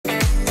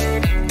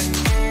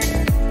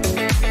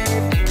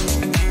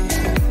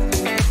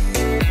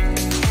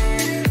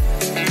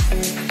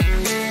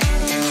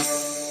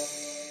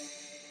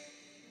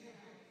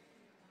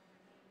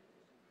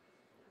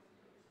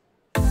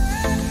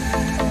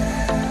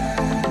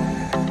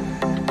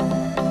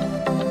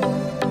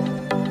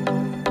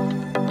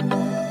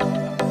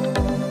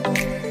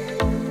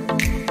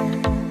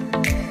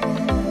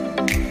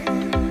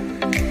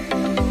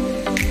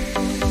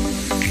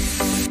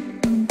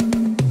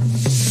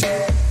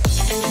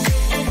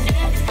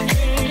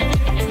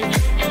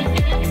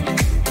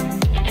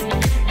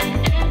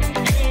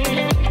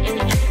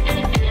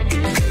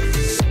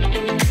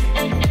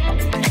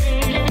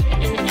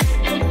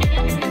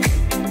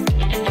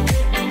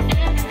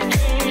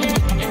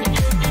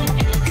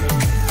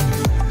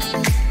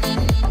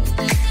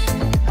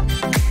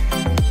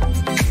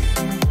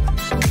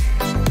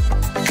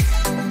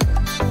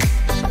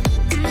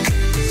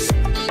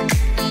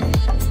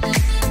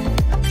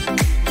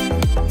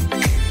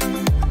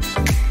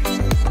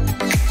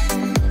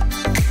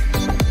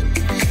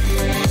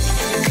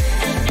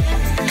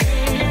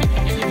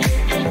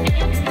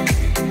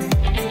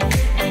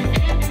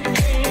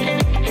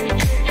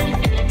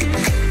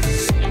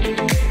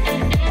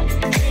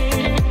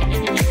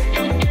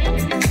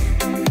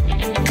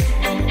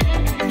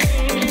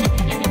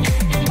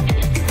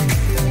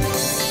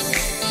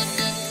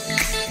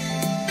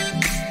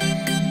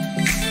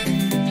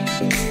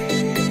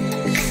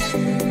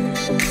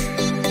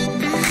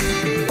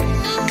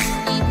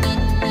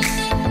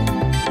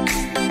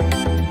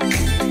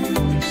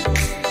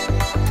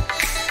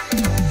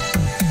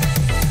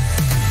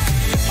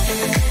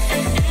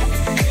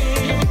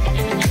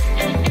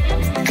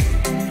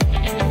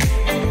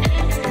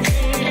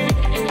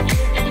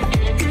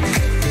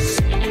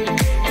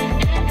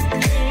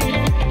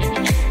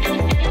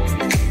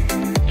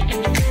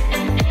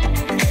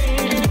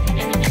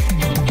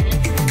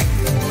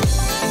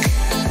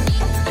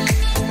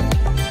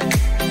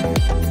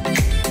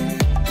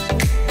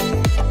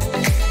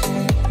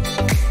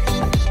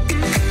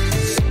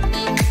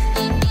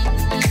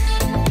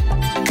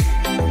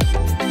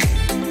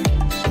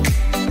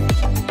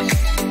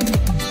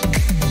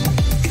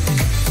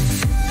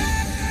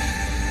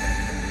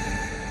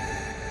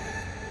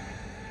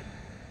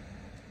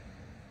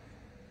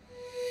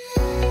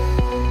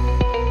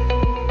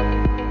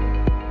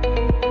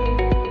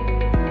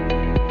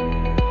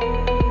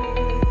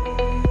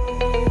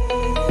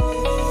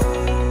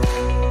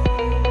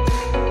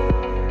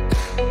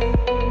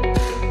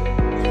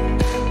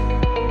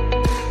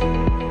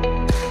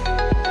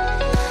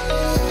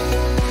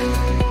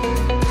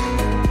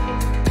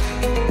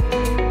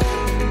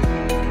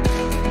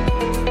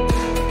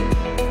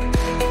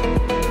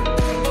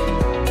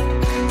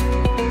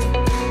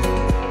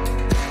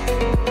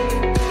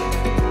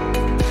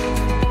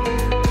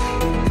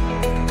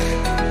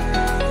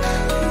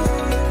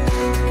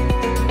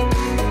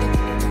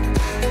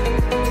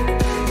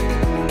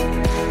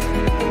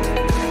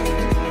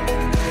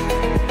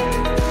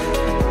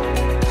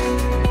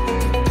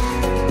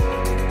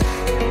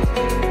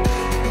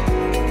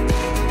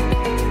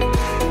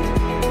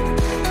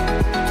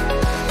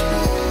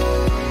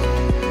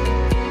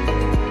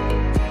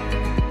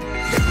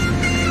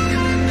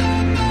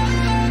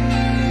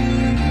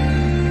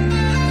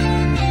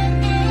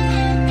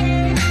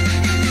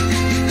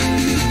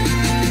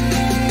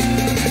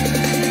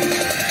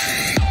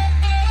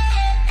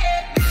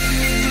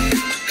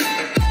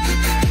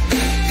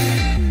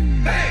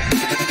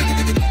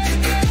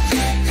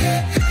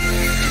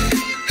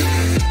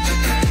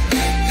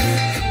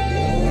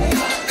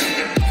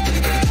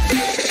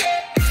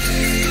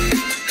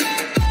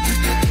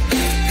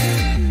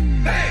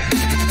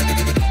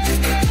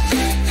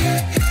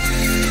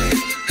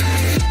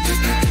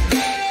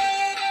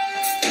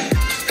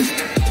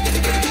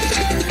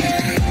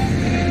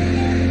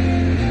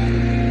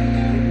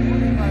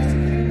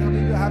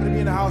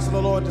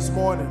Lord this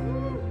morning.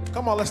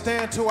 Come on, let's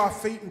stand to our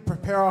feet and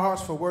prepare our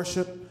hearts for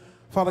worship.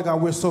 Father God,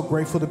 we're so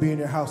grateful to be in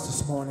your house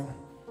this morning.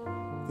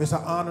 It's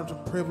an honor and a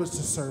privilege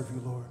to serve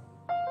you, Lord.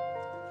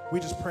 We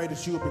just pray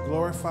that you will be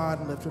glorified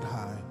and lifted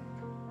high.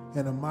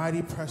 In the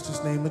mighty,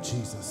 precious name of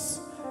Jesus.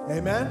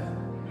 Amen?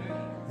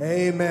 Amen.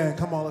 Amen.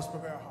 Come on, let's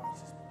prepare our hearts.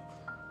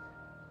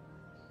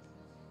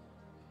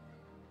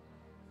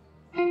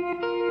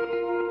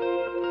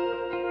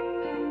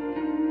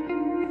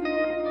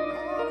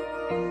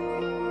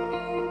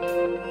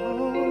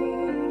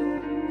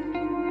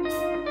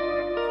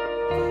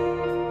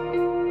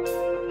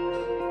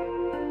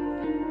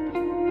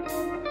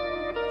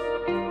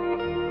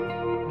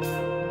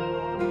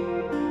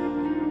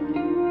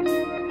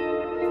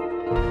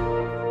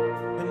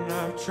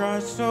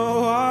 Tried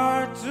so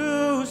hard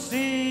to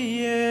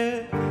see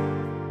it.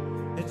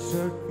 It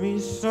took me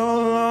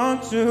so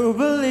long to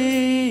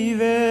believe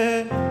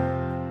it,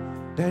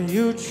 that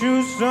you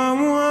choose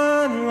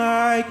someone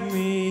like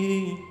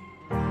me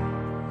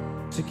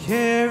to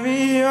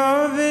carry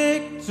your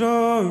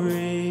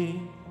victory.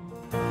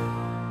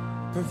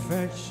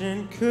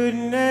 Perfection could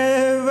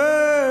never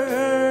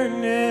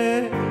earn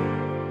it.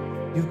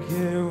 You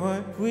get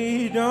what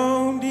we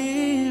don't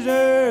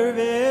deserve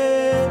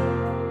it.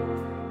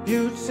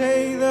 You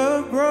take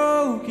the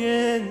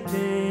broken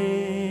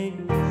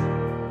things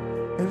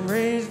and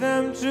raise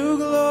them to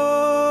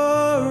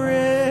glory.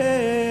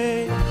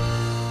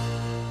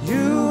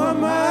 You are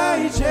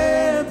my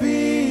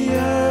champion.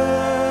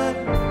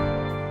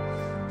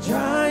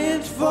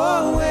 Giants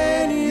fall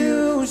when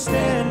you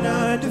stand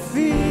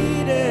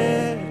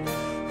undefeated.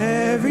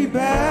 Every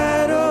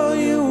battle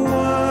you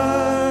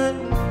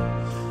won.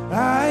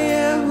 I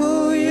am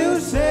who you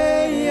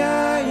say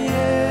I am.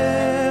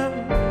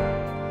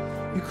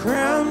 You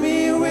crown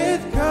me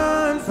with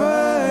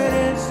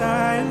confidence.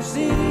 I am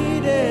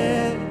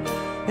seated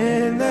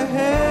in the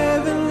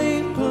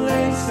heavenly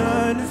place,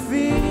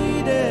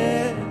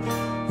 undefeated,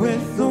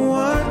 with the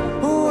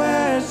one who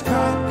has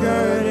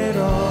conquered it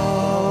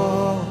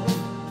all.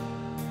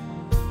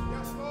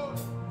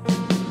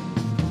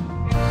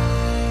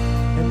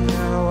 And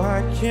now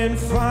I can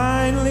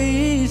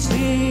finally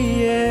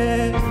see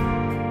it.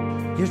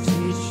 You're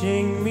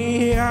teaching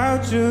me how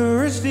to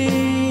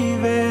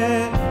receive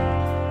it.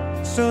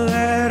 So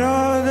let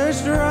all the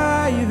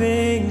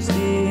striving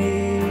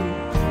cease.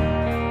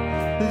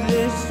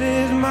 This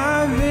is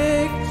my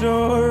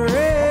victory.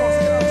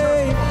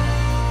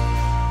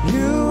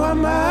 You are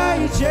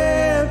my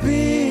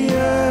champion.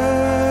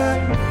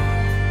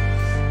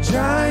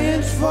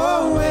 Giants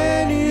fall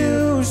when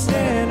you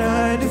stand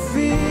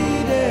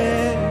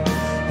undefeated.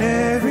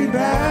 Every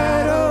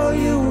battle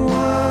you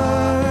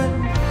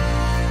won.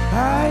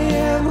 I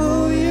am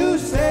who you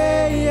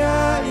say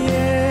I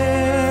am.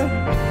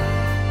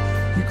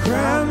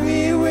 Crown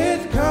me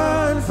with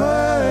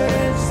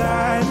confidence.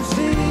 I'm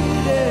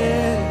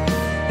seated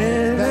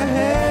in the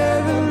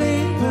heavenly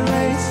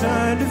place,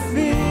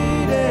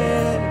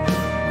 undefeated,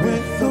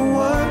 with the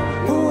one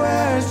who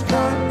has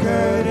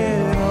conquered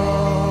it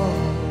all.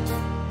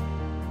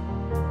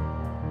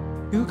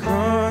 You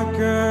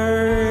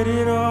conquered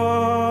it all.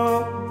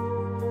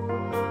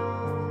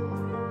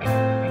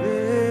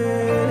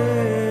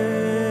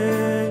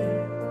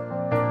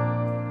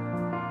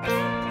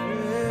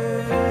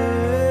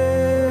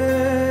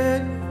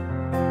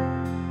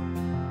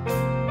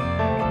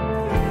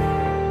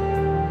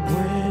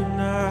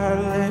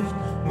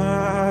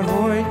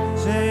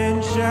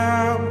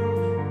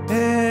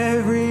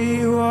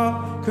 Every wall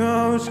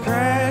comes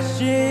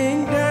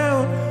crashing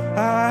down.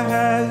 I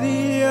have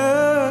the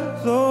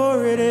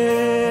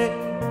authority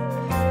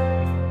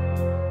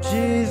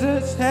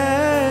Jesus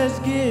has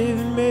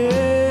given me.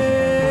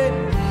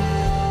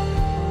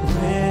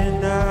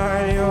 When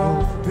I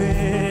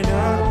open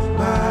up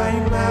my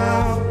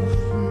mouth,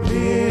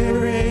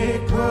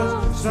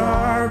 miracles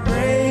start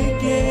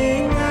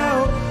breaking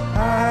out.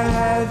 I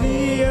have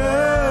the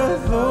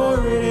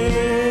authority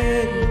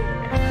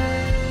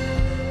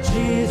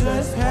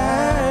Jesus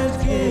has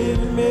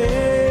given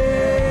me.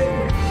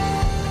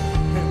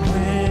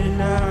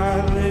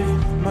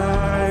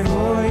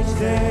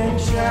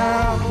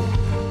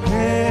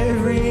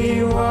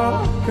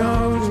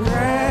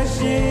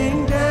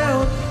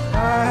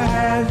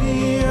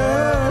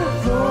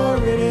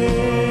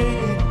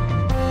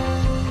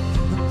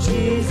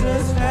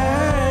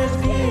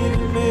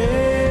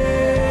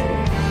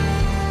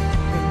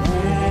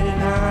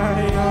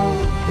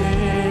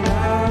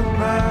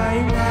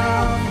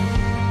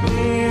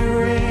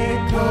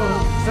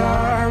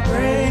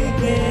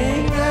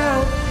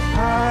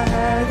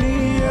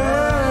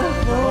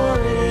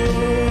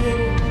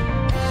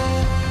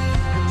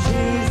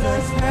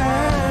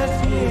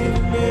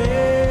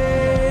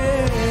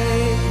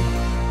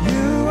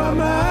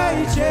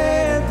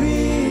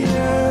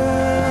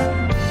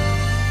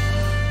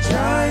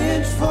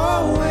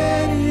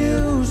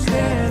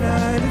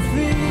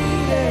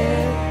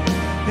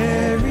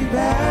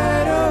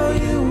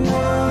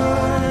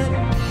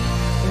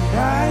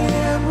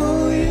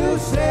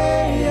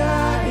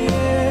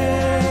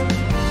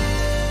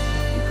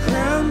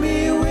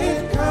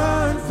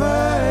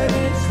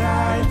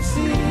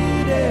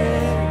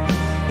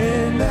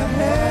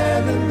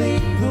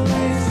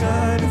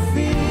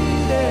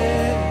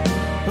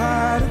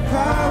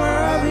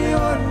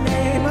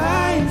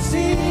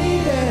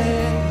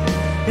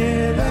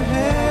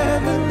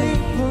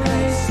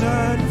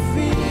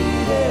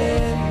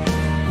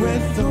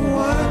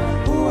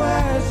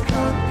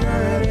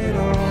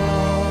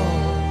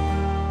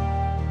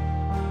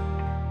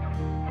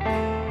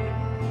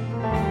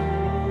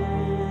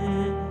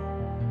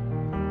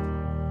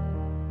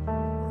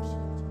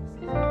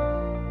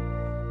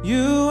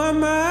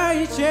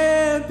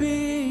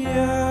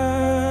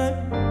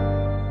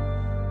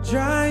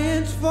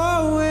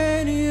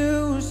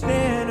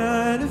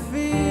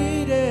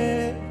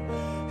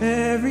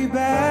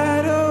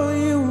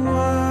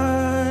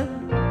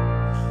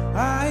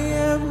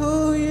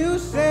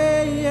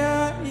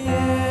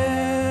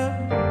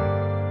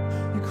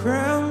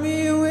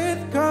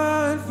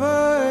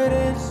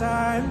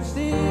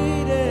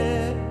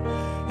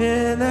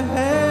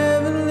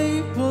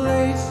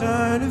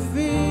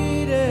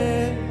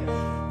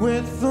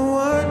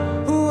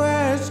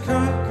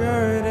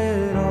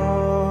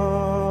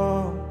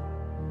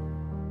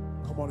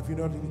 If you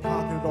know that you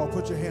conquered it all,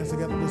 put your hands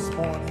together this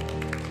morning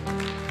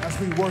as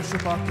we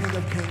worship our King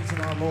of Kings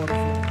and our Lord of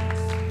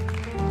Lords.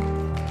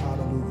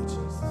 Hallelujah,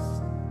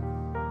 Jesus.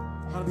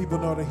 How many people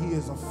know that he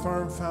is a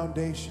firm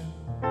foundation,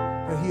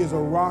 that he is a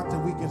rock that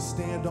we can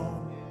stand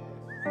on,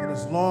 and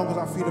as long as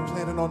our feet are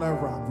planted on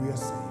that rock, we are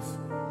safe.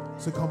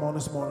 So come on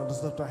this morning,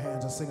 let's lift our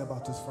hands and sing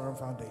about this firm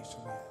foundation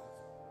we have.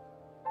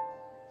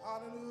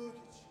 Hallelujah,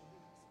 Jesus.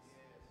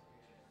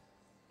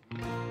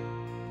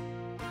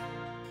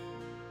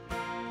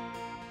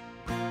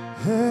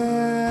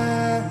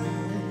 Hey.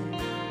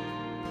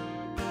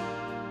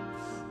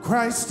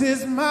 Christ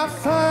is my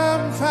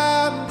firm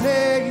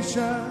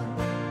foundation,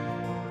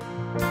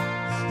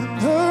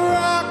 the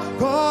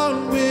rock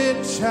on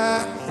which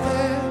I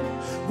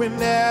stand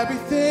when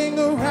everything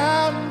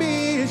around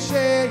me is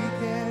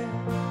shaking.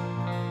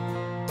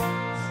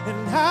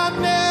 And I've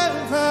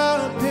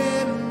never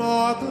been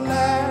more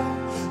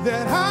glad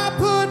that I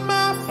put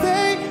my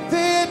faith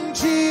in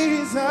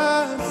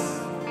Jesus,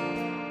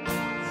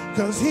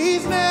 'cause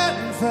he's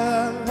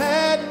never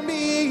let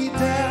me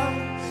down.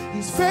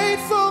 He's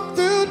faithful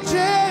through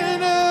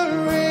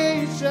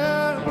generations.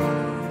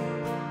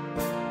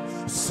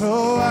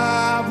 So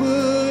why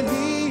would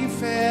he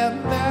fail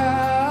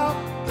now?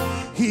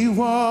 He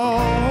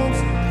won't.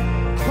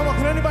 Come on,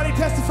 can anybody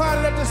testify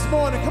to that this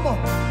morning? Come on.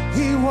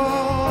 He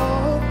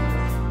won't.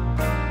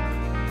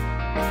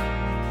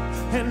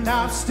 And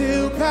I've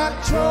still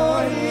got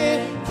joy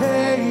in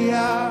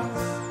chaos.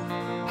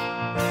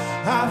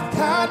 I've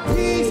got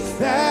peace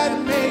that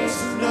makes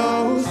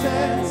no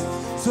sense.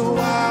 So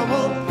I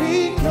won't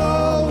be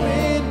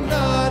going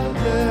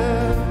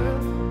under.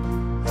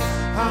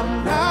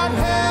 I'm not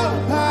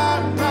held by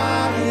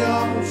my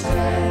own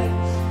strength,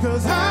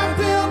 'cause I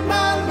built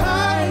my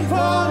life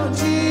on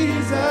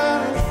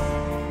Jesus,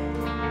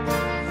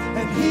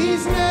 and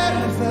he's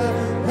never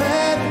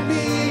let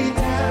me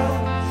down.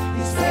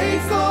 He's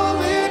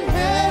faithful in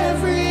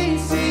every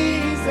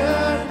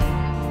season.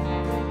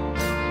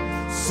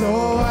 So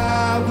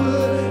why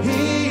would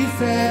he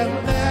fail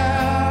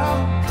now?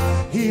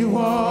 He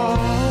won't.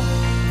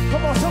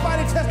 Come on,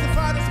 somebody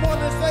testify this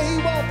morning and say he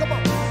won't. Come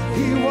on.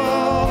 He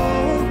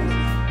won't.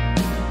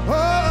 Oh,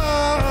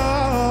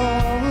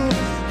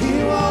 he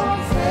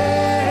won't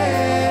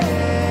fail.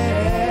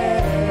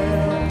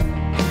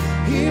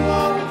 He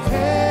won't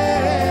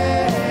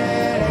fail.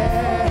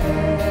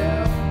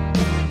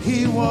 He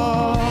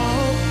won't.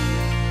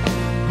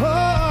 Oh,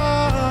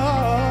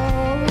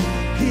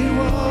 he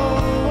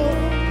won't.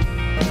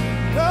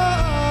 No,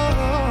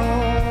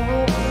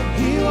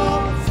 he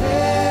won't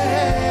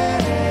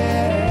fail.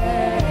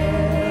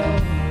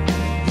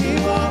 He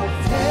won't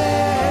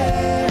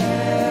fail.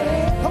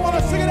 Come on,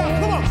 let's sing it out.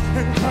 Come on.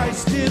 And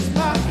Christ is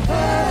my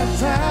firm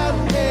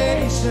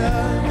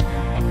foundation,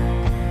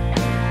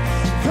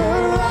 the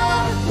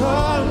rock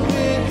on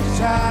which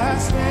I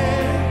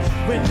stand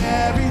when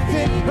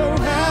everything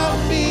around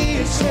me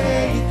is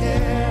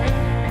shaking.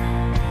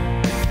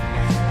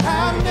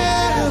 I've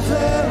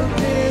never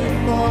been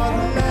more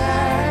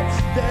glad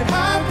that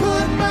I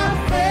put my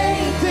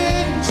faith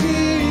in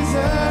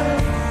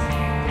Jesus.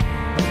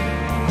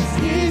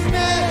 He's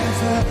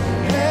never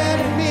let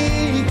me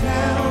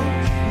down.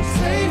 He's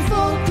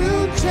faithful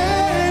through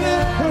generations.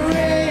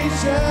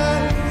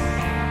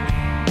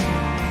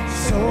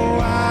 So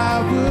why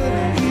would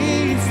he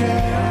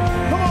fail?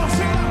 Come on,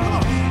 sing it out, come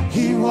on.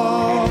 He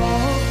won't.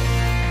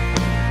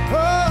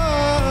 Oh,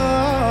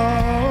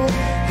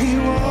 he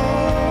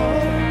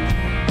won't.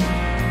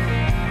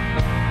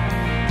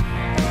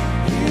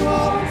 He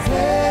won't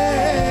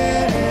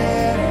fail.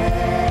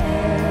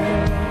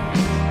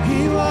 He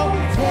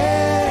won't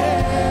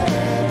fail.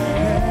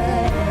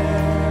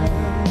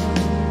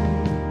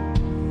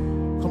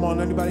 Come on,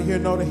 anybody here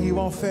know that he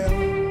won't fail?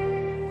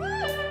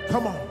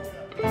 Come on.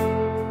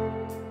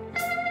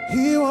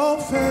 He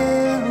won't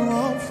fail,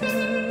 won't fail.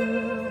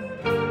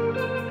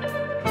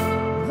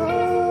 Oh,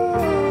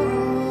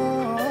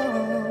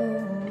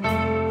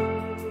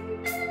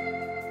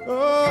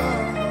 oh.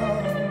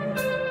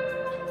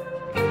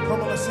 Come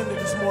on, let's sing it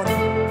this morning.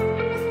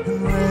 And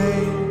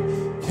rain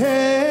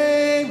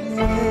came,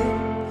 wind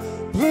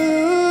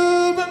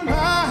blew, but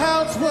my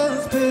house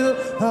was built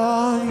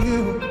on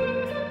you.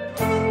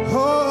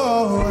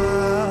 Oh,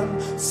 I'm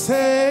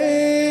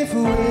safe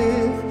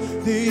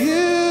with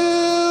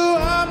you.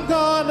 I'm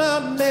gonna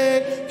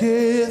make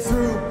it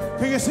through.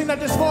 Can you sing that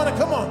this morning?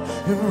 Come on.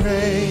 And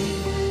rain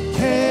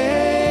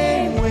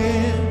came,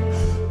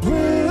 wind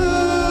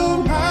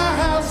blew, my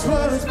house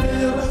was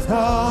built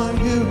on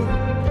you.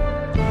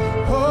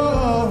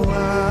 Oh,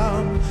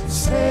 I'm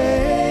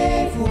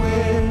safe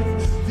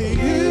with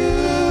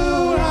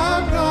you.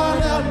 I'm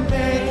gonna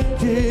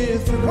make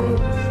it through. Come on.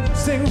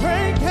 Sing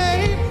rain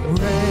came,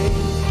 wind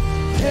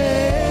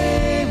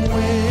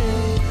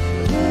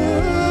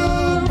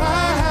blew,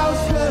 my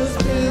house was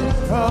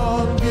built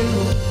on you.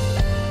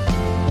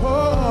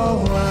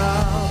 Oh,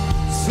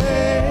 I'm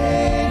safe.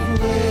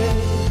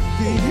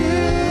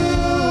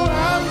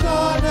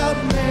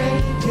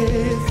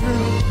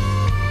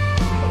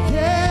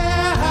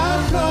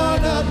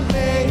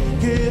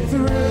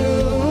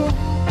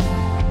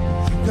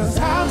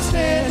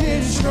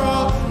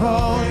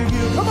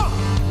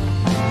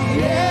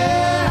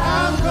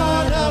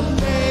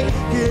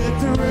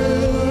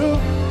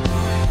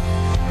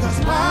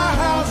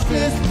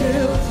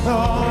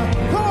 Lord.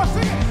 Come on,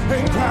 sing it.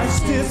 And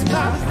Christ is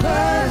my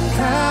firm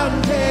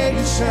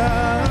foundation,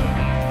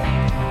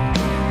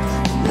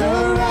 the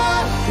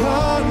rock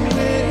on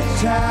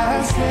which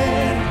I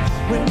stand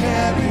when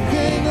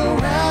everything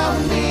around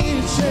me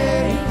is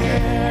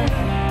shaking.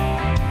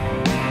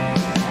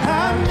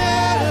 I've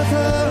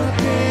never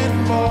been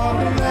more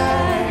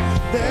glad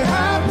that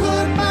I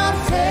put my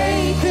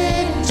faith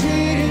in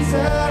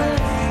Jesus.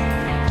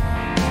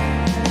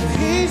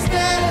 He's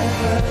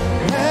never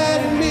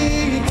let me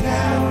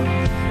down.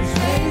 He's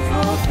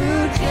faithful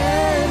through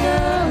generations.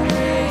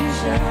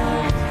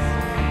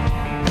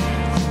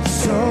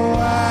 So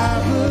why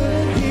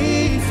would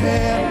he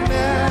fail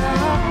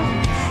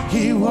now?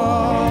 He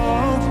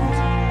won't.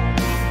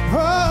 Oh,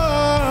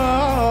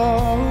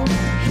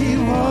 he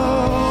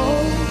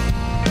won't.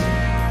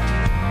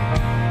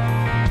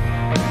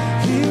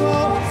 He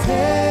won't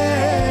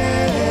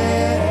fail.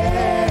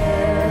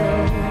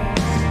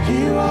 He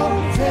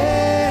won't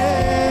fail.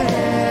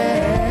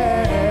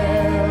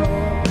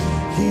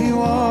 He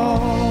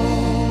won't.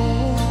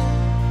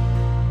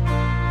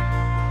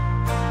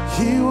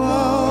 He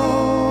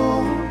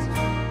won't.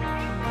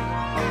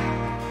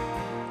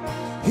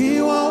 He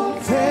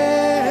won't fail.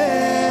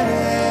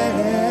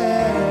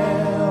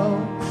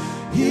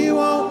 He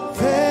won't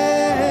fail.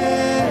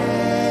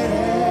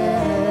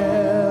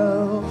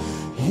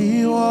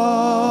 He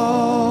won't.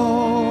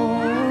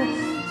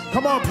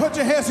 Come on, put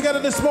your hands together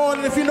this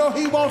morning if you know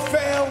he won't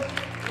fail.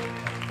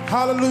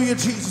 Hallelujah,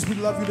 Jesus, we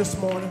love you this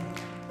morning.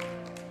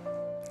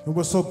 And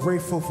we're so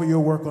grateful for your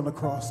work on the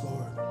cross,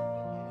 Lord.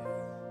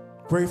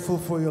 Grateful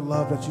for your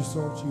love that you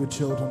show to your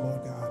children,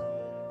 Lord God.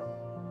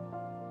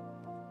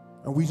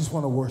 And we just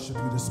want to worship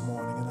you this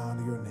morning and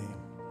honor your name.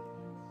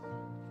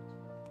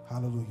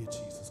 Hallelujah,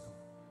 Jesus.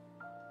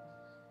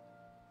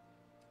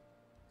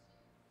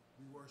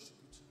 We worship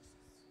you, Jesus.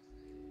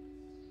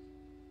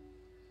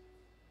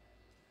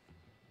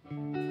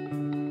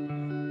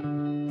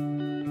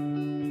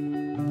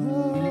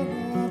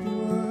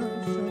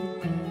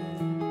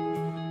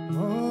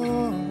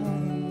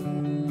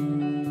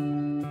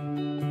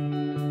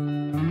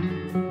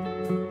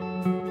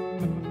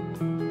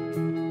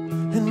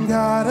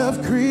 God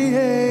of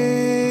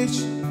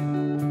creation,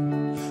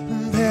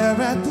 there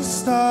at the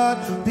start,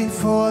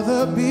 before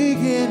the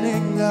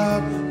beginning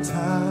of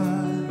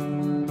time,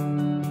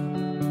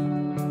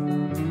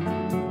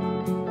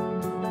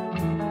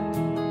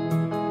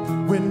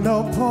 with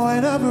no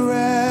point of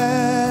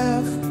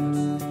reference,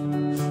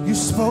 you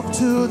spoke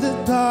to the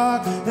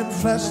dark and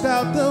fleshed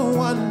out the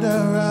wonder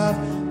of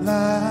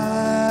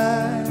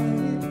life.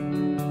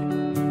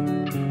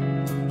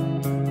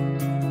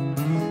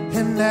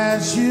 And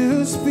as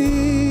you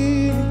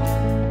speak,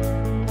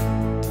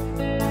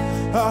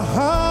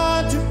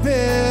 100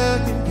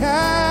 billion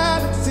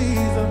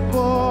galaxies are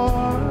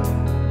born.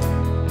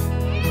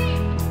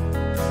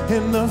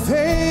 In the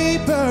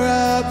vapor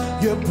of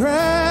your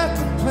breath,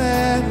 the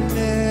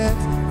planets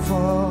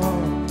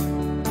form.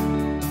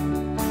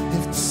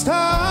 If the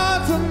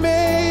stars were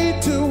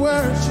made to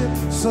worship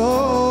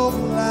so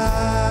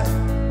blind,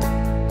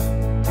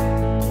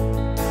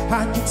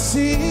 I can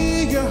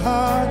see your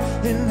heart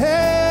in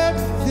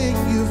everything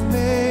you've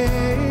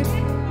made.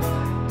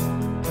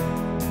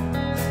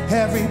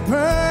 Every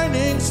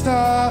burning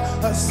star,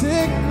 a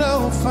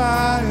signal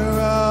fire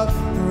of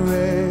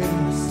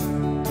grace.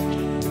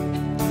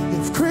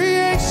 If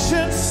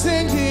creation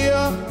sings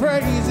your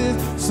praises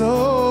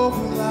so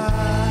loud,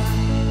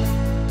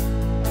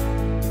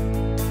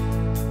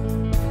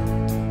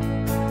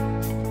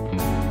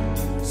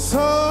 so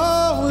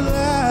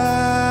loud.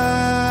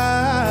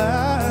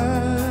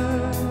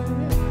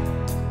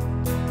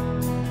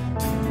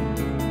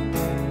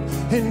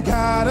 And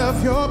God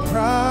of your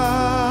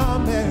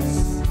promise,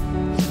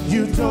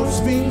 you don't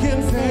speak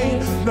in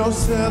vain, no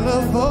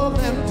syllable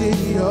empty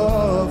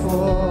your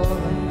voice.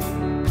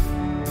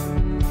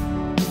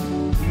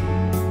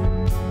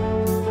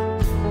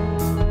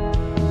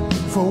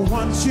 For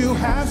once you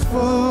have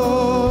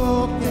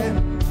spoken,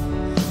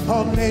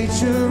 all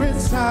nature and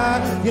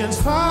science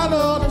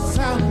follow the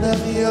sound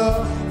of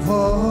your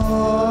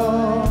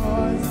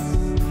voice.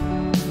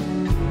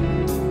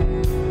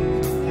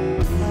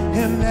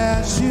 And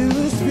as you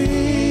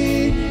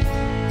speak,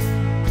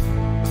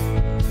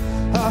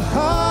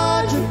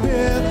 100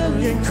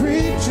 billion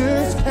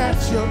creatures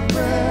catch your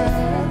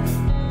breath,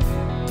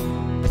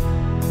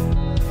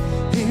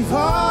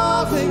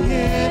 evolving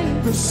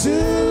in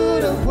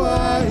pursuit of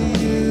what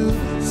you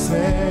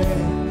say.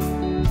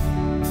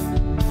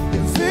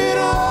 If it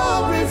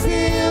all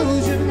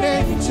reveals your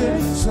nature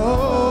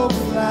so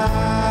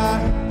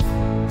blind,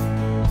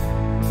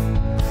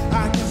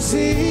 I can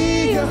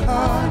see your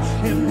heart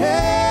in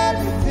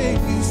everything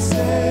you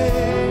say.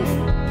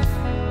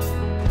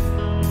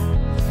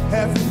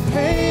 Every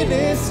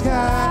painted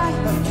sky,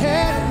 a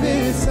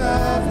canvas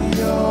of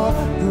your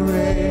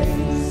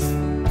grace.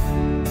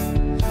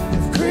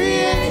 If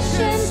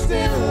creation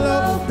still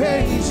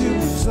obeys you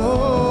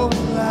so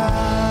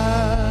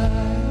blind,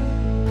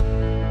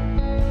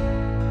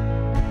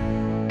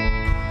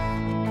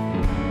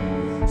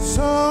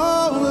 so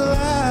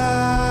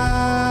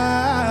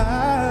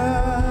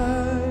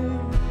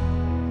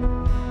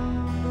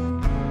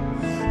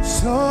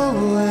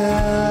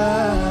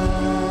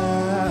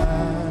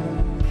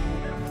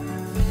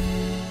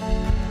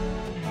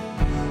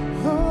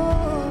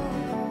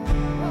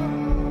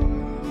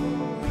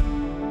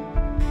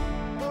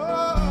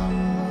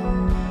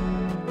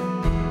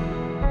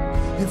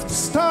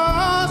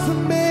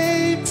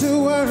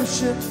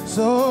worship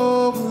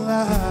so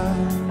alive.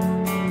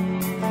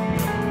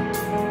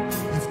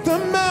 If the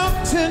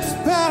mountains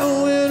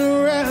bow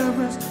in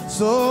reverence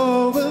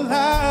so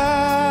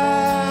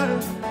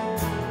alive.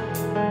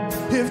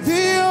 If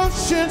the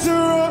oceans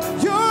roar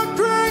your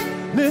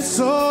greatness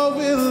so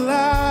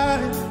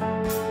alive.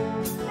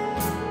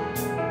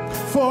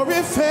 For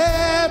if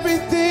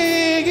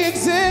everything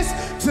exists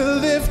to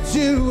lift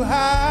you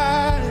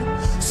high,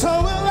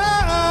 so will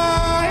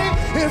I.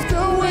 If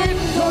the wind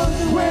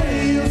goes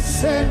where you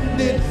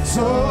send it,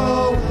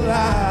 so will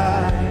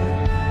I.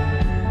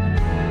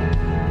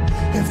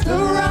 If the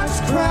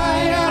rocks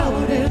cry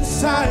out in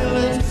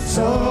silence,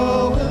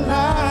 so will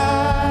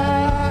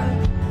I.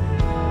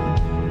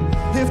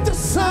 If the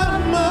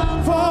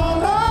summer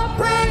fall or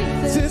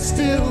praises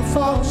still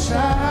fall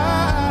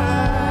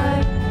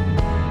shy,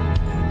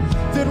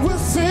 then we'll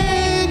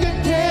sing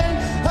again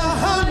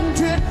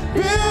 100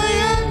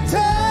 billion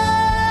times.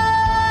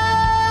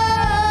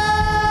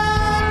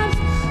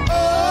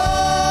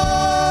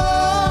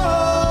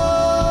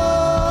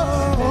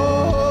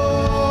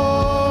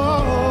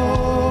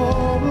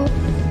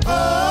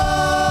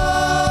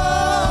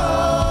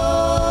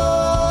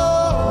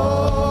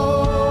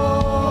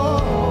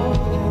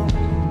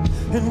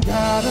 And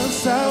God of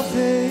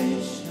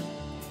salvation,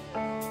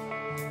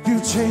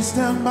 you chased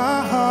down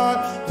my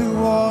heart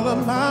through all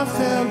of my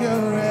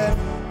failure and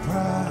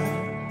pride.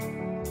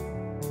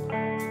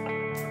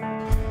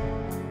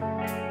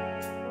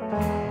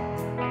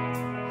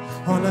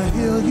 On a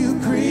hill you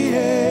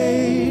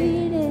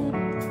created,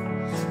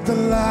 the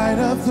light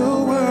of the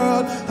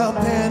world,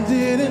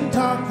 abandoned in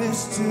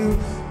darkness to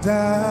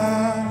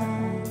die.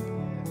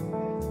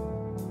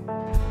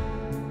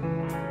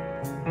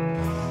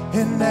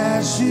 And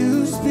as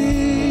you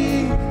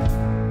speak,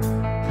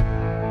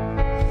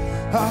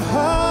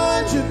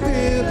 100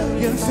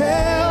 billion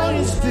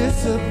failures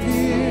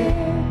disappear.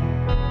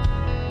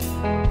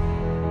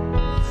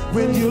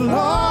 When you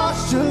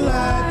lost your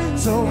life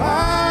so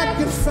I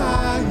could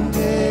find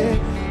it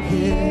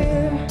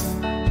here.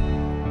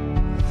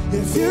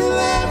 If you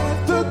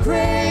left the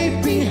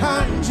grave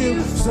behind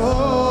you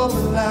so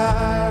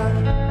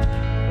alive,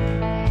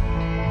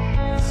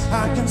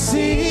 I can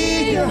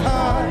see your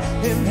heart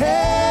in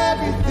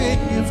everything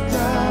you've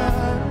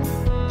done.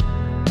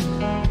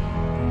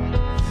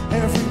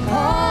 Every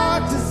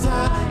part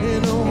designed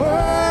in a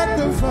work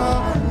of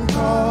art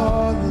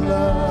called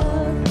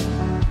love.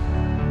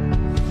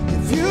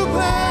 If you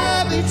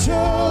gladly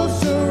chose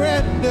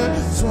surrender,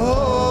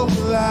 so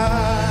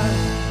alive.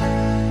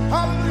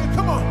 Hallelujah,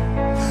 come on.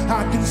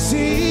 I can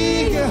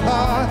see your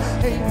heart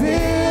a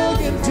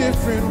billion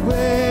different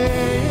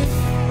ways.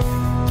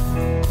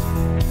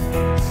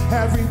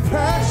 Every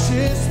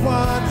precious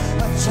one,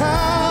 a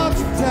child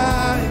you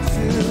died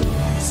to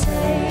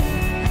save.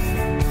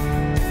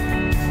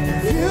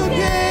 You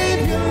gave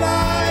your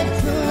life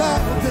to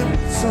love them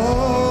so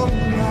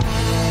much,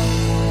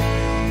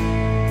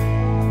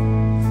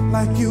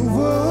 like you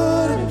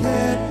would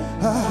again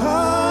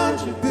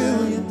 100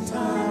 billion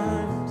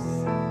times.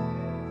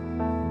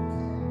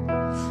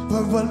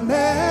 But what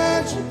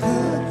magic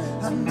could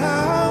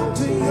amount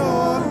to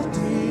your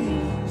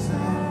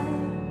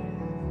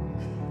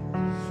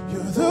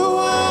the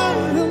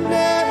one who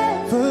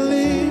never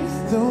leaves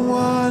the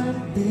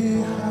one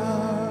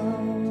behind.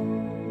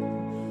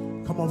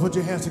 Come on, put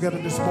your hands together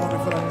this morning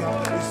for that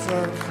God that we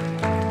serve.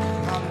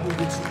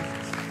 Hallelujah,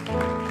 Jesus.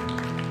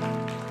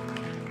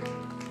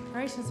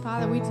 Gracious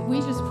Father, we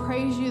just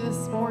praise you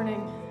this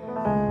morning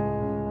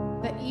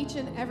that each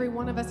and every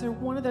one of us are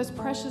one of those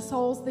precious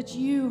souls that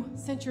you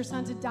sent your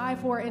Son to die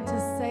for and to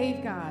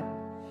save, God.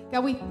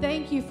 God, we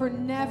thank you for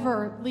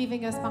never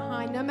leaving us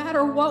behind. No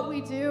matter what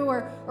we do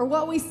or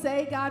what we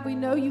say, God, we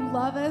know you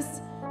love us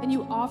and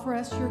you offer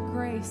us your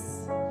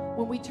grace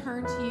when we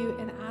turn to you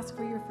and ask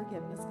for your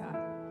forgiveness, God.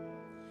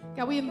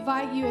 God, we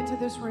invite you into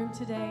this room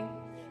today.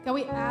 God,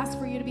 we ask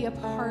for you to be a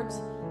part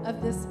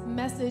of this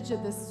message,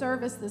 of this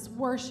service, this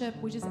worship.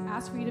 We just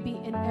ask for you to be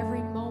in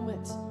every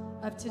moment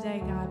of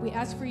today, God. We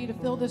ask for you to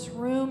fill this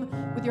room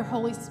with your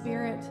Holy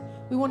Spirit.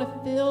 We want to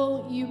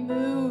feel you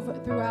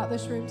move throughout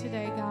this room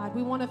today, God.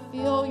 We want to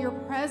feel your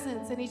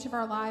presence in each of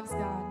our lives,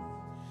 God.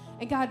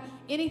 And God,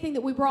 anything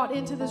that we brought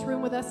into this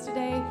room with us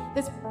today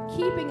that's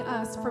keeping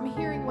us from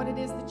hearing what it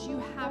is that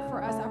you have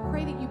for us, I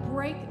pray that you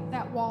break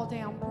that wall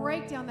down,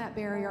 break down that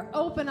barrier,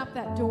 open up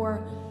that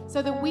door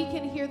so that we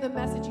can hear the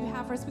message you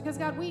have for us. Because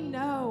God, we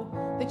know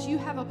that you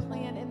have a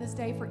plan in this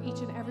day for each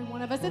and every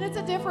one of us. And it's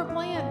a different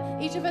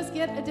plan. Each of us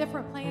get a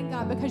different plan,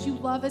 God, because you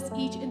love us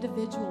each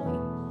individually.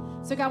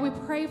 So God, we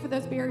pray for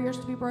those barriers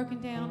to be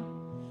broken down.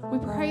 We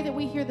pray that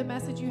we hear the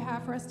message you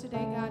have for us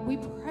today, God. We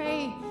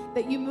pray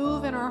that you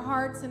move in our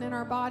hearts and in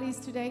our bodies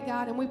today,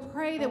 God. And we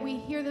pray that we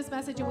hear this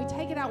message and we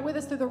take it out with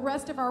us through the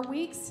rest of our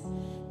weeks,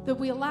 that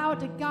we allow it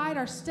to guide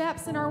our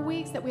steps in our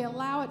weeks, that we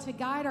allow it to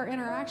guide our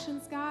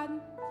interactions, God.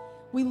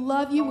 We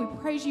love you. We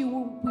praise you.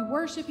 We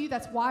worship you.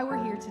 That's why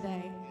we're here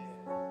today.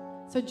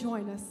 So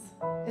join us.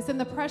 It's in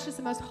the precious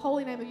and most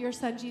holy name of your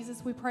Son,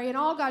 Jesus, we pray. And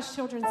all God's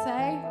children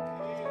say,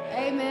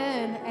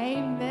 amen.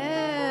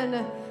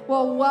 Amen.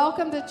 Well,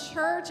 welcome to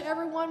church,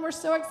 everyone. We're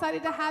so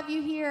excited to have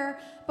you here.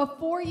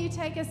 Before you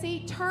take a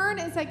seat, turn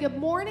and say good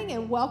morning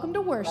and welcome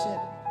to worship.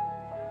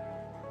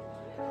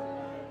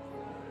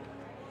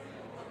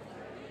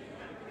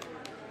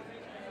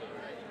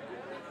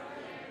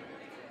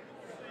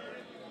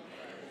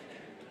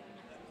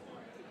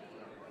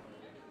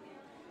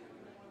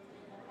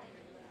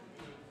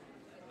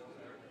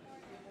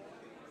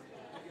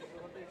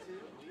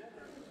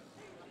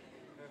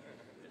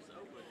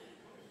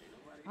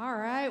 All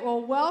right,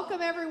 well,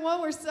 welcome everyone.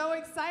 We're so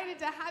excited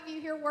to have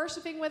you here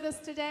worshiping with us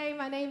today.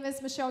 My name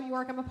is Michelle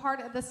York. I'm a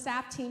part of the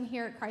staff team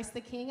here at Christ the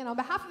King. And on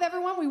behalf of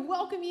everyone, we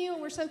welcome you,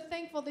 and we're so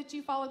thankful that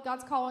you followed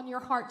God's call on your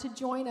heart to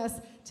join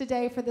us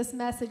today for this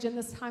message and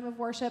this time of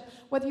worship.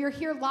 Whether you're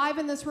here live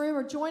in this room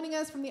or joining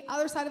us from the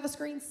other side of a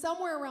screen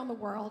somewhere around the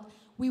world,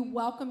 we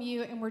welcome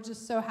you, and we're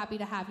just so happy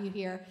to have you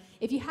here.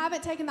 If you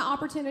haven't taken the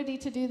opportunity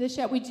to do this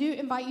yet, we do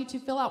invite you to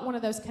fill out one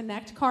of those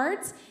Connect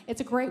cards.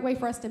 It's a great way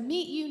for us to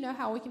meet you, know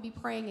how we can be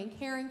praying and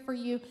caring for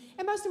you,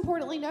 and most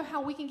importantly, know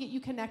how we can get you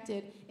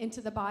connected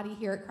into the body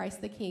here at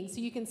Christ the King. So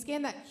you can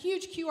scan that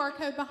huge QR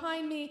code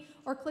behind me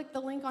or click the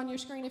link on your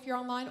screen if you're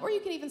online, or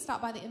you can even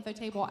stop by the info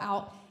table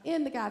out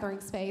in the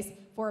gathering space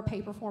for a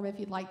paper form if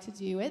you'd like to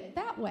do it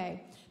that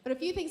way. But a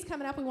few things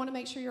coming up we want to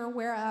make sure you're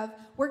aware of.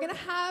 We're going to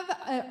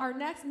have our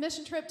next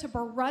mission trip to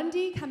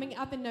Burundi coming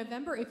up in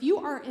November. If you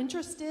are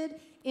interested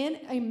in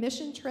a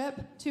mission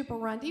trip to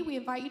Burundi, we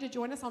invite you to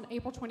join us on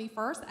April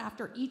 21st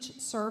after each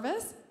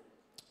service,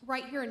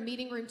 right here in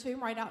Meeting Room 2,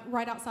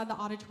 right outside the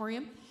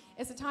auditorium.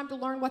 It's a time to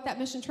learn what that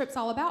mission trip's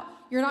all about.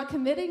 You're not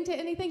committing to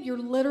anything. You're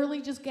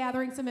literally just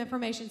gathering some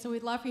information. So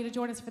we'd love for you to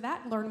join us for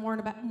that and learn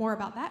more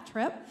about that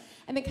trip.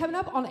 And then coming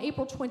up on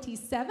April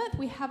 27th,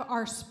 we have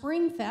our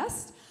Spring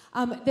Fest.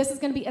 This is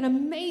going to be an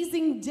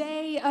amazing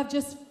day of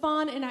just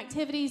fun and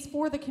activities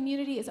for the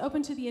community. It's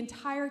open to the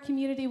entire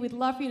community. We'd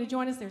love for you to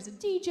join us. There's a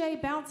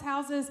DJ, bounce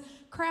houses,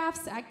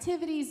 crafts,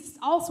 activities,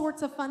 all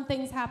sorts of fun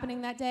things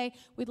happening that day.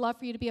 We'd love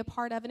for you to be a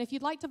part of. And if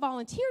you'd like to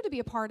volunteer to be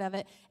a part of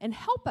it and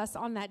help us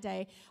on that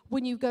day,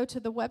 when you go to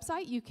the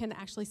website, you can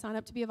actually sign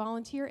up to be a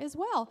volunteer as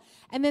well.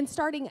 And then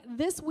starting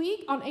this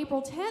week on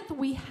April 10th,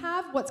 we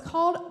have what's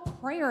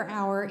called Prayer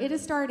Hour. It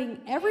is starting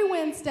every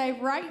Wednesday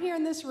right here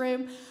in this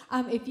room.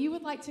 If you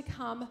would like to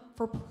come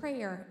for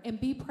prayer and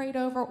be prayed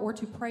over or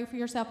to pray for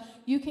yourself,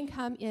 you can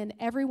come in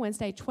every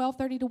Wednesday,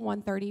 12:30 to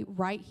 1:30,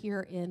 right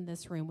here in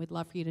this room. We'd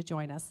love for you to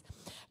join us.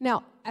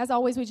 Now, as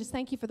always, we just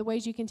thank you for the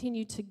ways you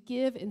continue to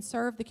give and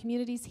serve the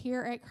communities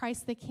here at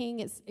Christ the King.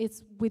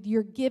 It's with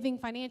your giving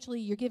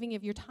financially, your giving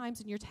of your times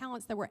and your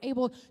talents that we're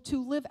able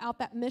to live out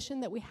that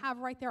mission that we have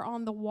right there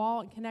on the wall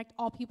and connect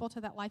all people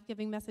to that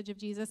life-giving message of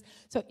Jesus.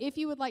 So if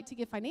you would like to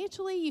give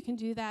financially, you can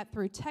do that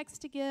through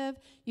text to give.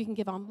 You can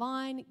give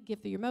online, give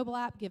through your mobile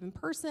app, give in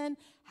person,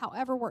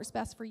 however works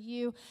best for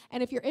you.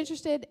 And if you're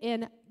interested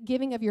in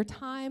giving of your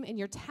time and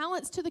your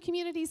talents to the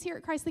communities here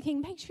at Christ the King,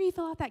 make sure you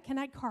fill out that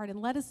Connect card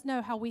and let us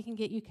know how we can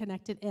get you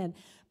connected in,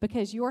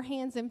 because your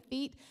hands and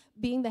feet,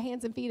 being the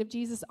hands and feet of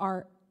Jesus,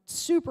 are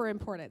super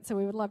important. So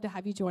we would love to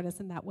have you join us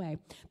in that way.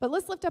 But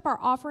let's lift up our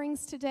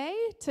offerings today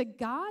to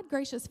God.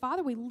 Gracious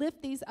Father, we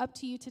lift these up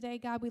to you today,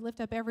 God. We lift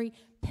up every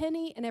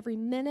penny and every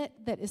minute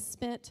that is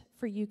spent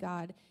for you,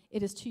 God.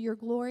 It is to your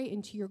glory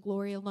and to your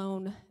glory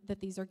alone that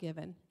these are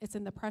given. It's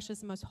in the precious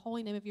and most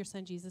holy name of your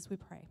Son, Jesus, we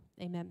pray.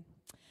 Amen.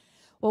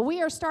 Well,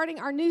 we are starting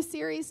our new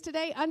series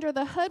today, Under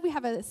the Hood. We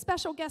have a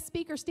special guest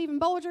speaker,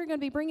 Stephen Bollinger, going to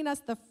be bringing us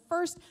the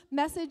first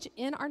message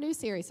in our new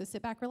series. So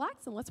sit back,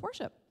 relax, and let's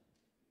worship.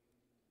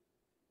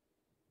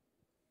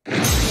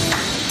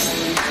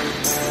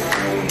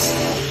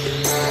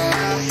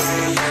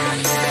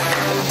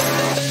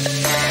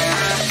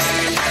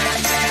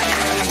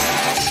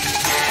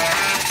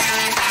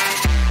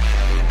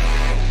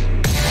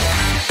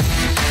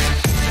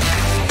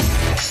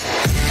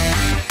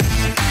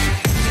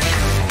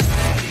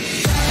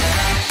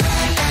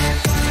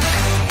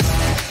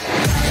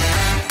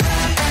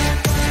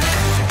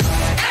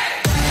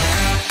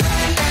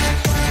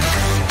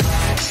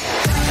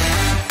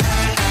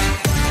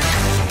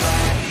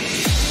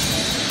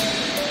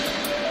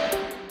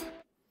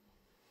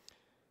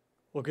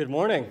 Well, good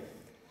morning.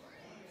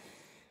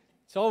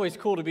 It's always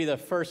cool to be the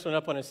first one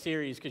up on a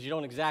series because you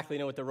don't exactly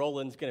know what the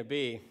roll-in's going to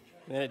be,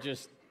 and then it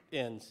just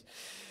ends.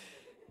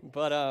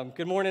 But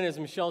good morning. As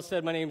Michelle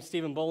said, my name is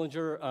Stephen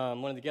Bollinger.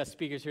 I'm one of the guest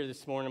speakers here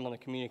this morning. I'm on the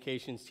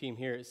communications team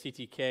here at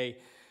CTK.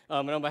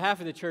 And on behalf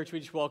of the church, we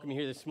just welcome you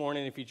here this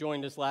morning. If you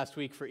joined us last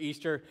week for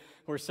Easter,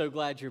 we're so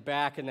glad you're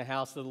back in the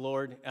house of the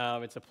Lord.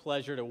 It's a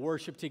pleasure to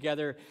worship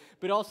together,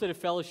 but also to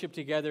fellowship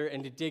together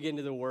and to dig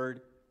into the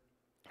Word.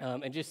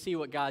 And just see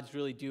what God's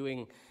really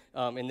doing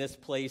in this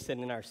place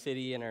and in our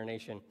city and our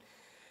nation.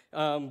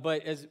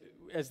 But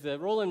as the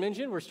Roland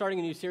mentioned, we're starting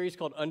a new series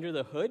called Under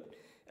the Hood.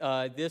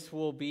 This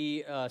will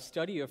be a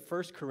study of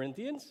 1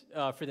 Corinthians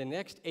for the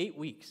next 8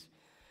 weeks.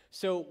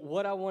 So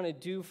what I want to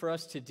do for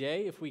us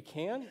today, if we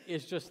can,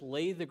 is just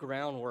lay the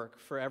groundwork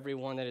for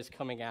everyone that is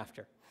coming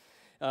after.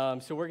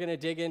 So we're going to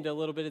dig into a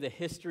little bit of the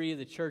history of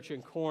the church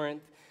in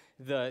Corinth,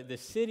 the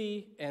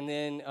city, and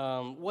then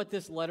what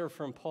this letter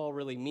from Paul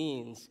really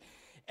means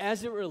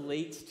as it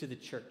relates to the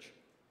church.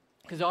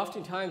 Because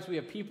oftentimes we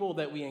have people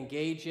that we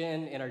engage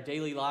in our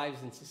daily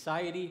lives in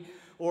society,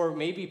 or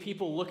maybe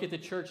people look at the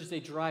church as they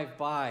drive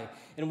by,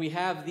 and we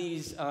have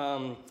these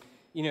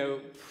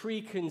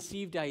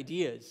preconceived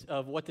ideas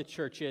of what the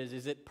church is.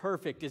 Is it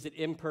perfect? Is it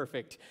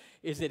imperfect?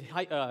 Is it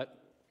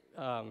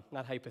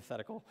not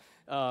hypothetical?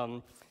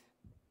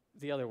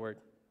 The other word.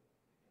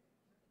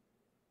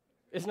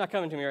 It's not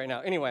coming to me right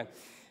now. Anyway,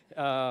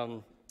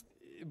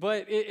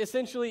 but it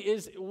essentially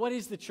is, what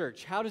is the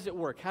church? How does it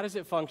work? How does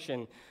it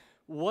function?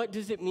 What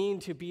does it mean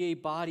to be a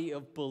body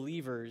of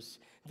believers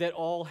that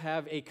all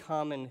have a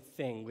common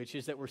thing, which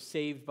is that we're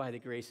saved by the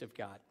grace of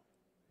God?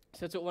 So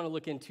that's what I want to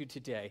look into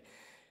today.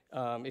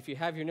 If you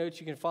have your notes,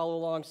 you can follow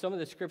along. Some of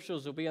the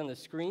scriptures will be on the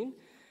screen.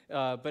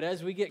 But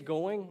as we get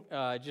going,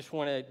 I just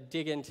want to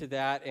dig into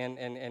that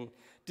and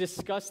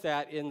discuss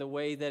that in the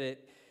way that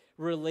it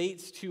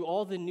relates to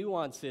all the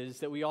nuances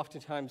that we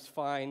oftentimes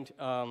find,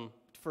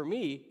 for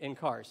me, in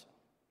cars.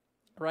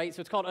 Right? So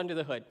it's called Under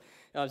the Hood.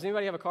 Does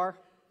anybody have a car?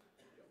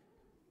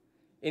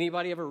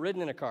 Anybody ever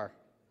ridden in a car?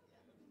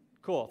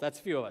 Cool, that's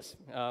a few of us.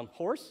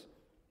 Horse?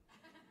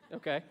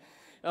 Okay.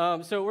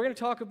 So we're going to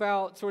talk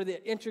about sort of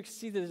the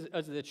intricacies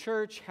of the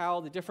church, how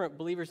the different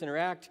believers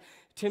interact.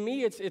 To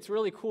me, it's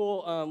really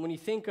cool when you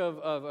think of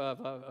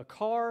a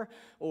car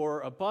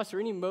or a bus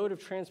or any mode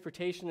of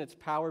transportation that's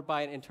powered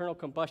by an internal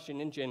combustion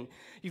engine.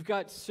 You've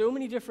got so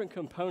many different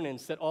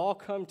components that all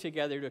come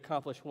together to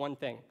accomplish one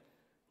thing,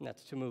 and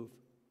that's to move.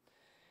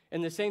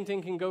 And the same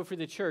thing can go for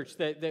the church,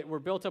 that we're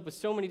built up with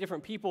so many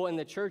different people, and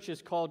the church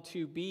is called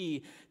to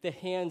be the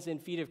hands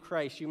and feet of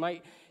Christ. You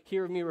might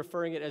hear me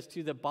referring it as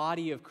to the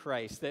body of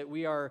Christ, that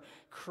we are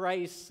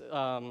Christ's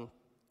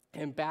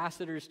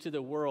ambassadors to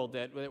the world,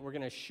 that we're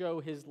going to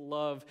show his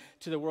love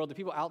to the world, the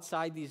people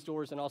outside these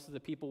doors and also the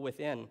people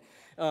within.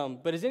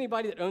 But is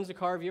anybody that owns a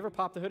car, have you ever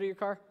popped the hood of your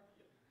car? Have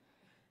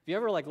you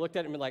ever looked at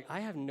it and been like, I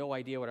have no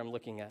idea what I'm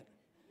looking at?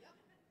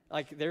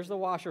 Like, there's the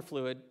washer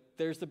fluid,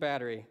 there's the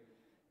battery.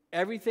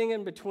 Everything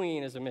in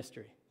between is a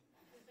mystery.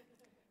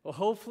 Well,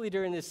 hopefully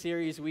during this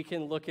series, we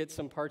can look at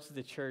some parts of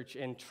the church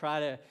and try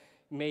to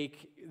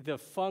make the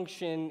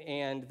function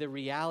and the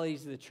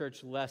realities of the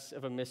church less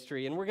of a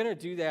mystery. And we're going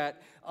to do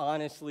that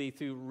honestly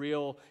through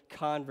real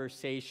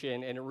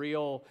conversation and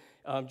real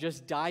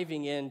just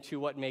diving into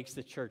what makes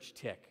the church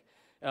tick.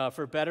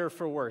 For better or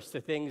for worse, the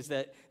things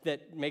that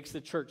makes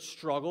the church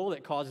struggle,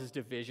 that causes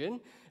division,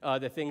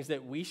 the things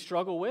that we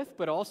struggle with,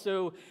 but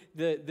also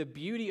the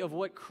beauty of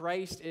what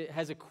Christ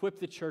has equipped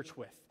the church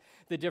with,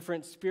 the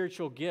different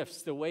spiritual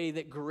gifts, the way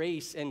that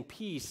grace and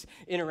peace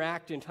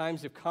interact in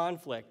times of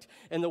conflict,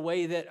 and the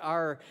way that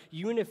our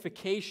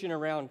unification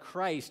around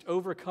Christ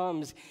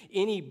overcomes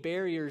any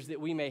barriers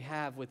that we may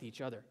have with each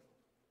other.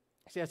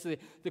 See, that's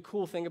the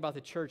cool thing about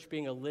the church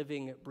being a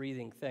living,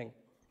 breathing thing.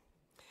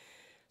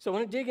 So I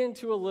want to dig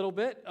into a little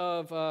bit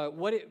of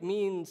what it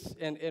means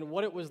and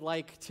what it was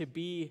like to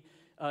be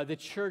the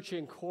church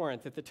in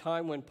Corinth at the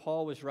time when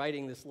Paul was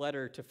writing this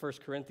letter to 1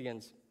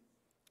 Corinthians.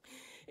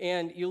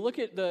 And you look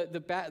at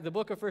the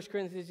book of 1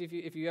 Corinthians,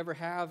 if you ever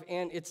have,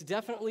 and it's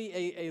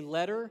definitely a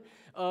letter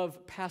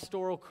of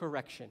pastoral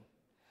correction.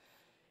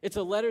 It's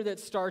a letter that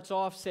starts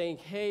off saying,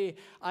 hey,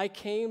 I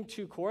came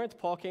to Corinth,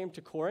 Paul came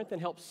to Corinth and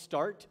helped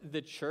start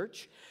the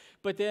church,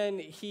 but then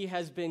he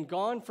has been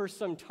gone for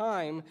some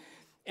time.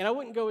 And I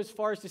wouldn't go as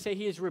far as to say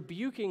he is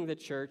rebuking the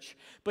church,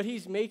 but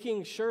he's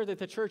making sure that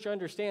the church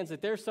understands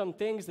that there's some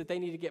things that they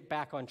need to get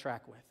back on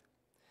track with,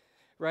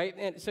 right?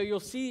 And so you'll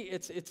see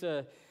it's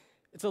a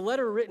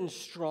letter written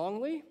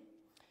strongly.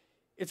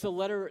 It's a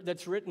letter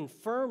that's written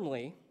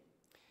firmly,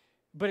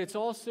 but it's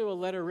also a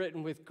letter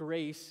written with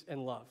grace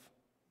and love.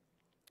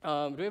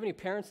 Do we have any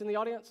parents in the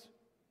audience?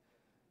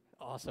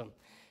 Awesome.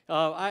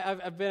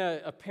 I've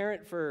been a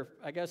parent for,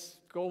 I guess,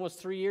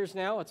 almost 3 years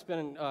now. It's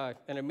been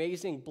an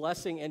amazing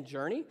blessing and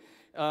journey.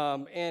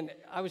 And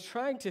I was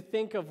trying to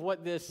think of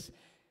what this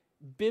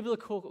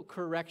biblical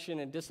correction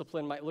and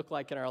discipline might look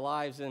like in our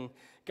lives. And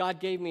God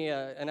gave me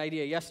an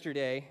idea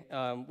yesterday.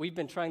 We've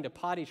been trying to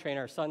potty train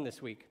our son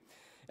this week.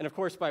 And of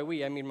course, by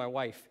we, I mean my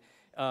wife.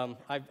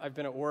 I've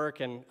been at work,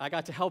 and I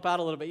got to help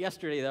out a little bit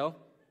yesterday, though.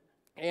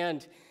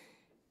 And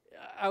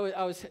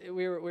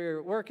we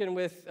were working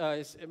with,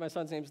 my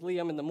son's name's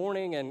Liam, in the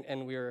morning,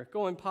 and we were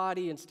going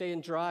potty and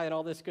staying dry and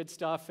all this good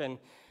stuff, and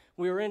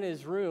we were in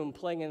his room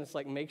playing in this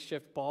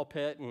makeshift ball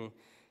pit, and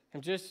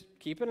I'm just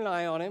keeping an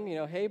eye on him,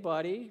 hey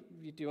buddy,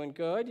 you doing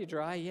good? You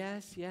dry?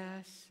 Yes.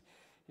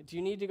 Do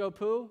you need to go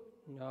poo?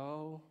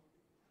 No.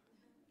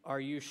 Are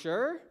you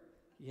sure?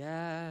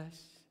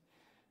 Yes.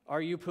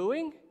 Are you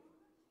pooing?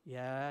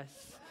 Yes.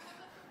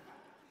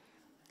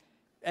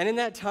 And in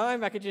that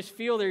time, I could just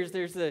feel there's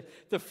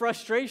the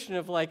frustration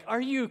of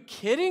are you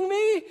kidding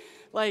me?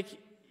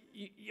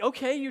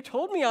 Okay, you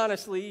told me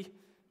honestly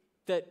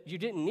that you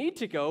didn't need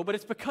to go, but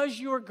it's because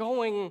you're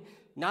going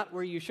not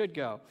where you should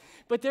go.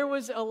 But there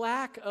was a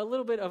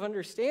little bit of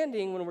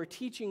understanding when we're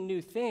teaching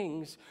new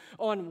things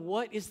on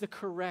what is the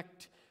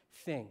correct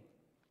thing.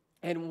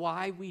 and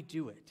why we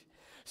do it.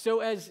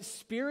 So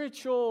as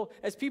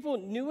people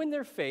new in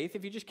their faith,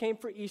 if you just came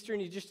for Easter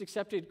and you just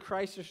accepted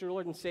Christ as your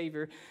Lord and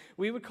Savior,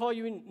 we would call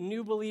you a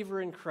new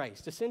believer in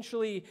Christ.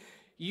 Essentially,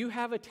 you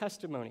have a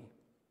testimony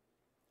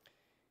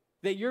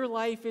that your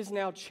life is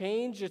now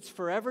changed. It's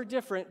forever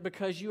different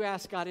because you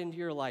asked God into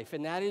your life,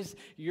 and that is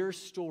your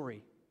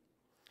story.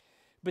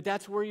 But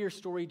that's where your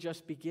story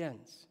just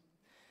begins.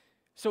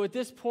 So at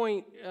this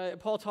point,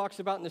 Paul talks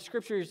about in the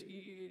scriptures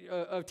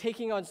of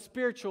taking on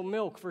spiritual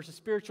milk versus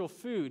spiritual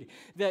food,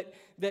 that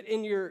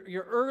in your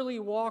early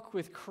walk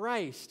with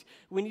Christ,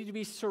 we need to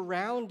be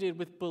surrounded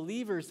with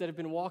believers that have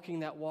been walking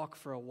that walk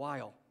for a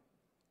while.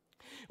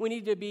 We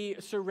need to be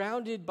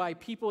surrounded by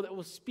people that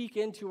will speak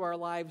into our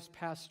lives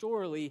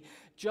pastorally,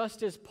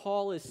 just as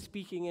Paul is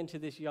speaking into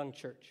this young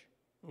church.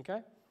 Okay?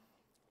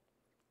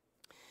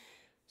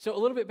 So a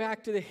little bit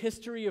back to the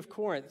history of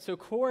Corinth. So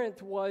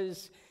Corinth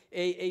was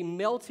a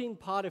melting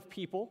pot of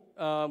people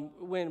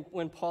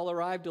when Paul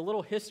arrived. A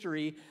little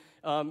history,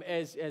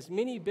 as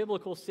many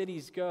biblical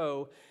cities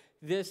go,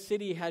 this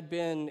city had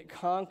been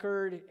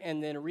conquered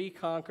and then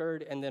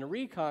reconquered and then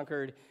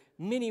reconquered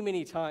many,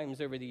 many times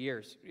over the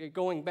years.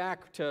 Going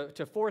back to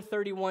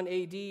 431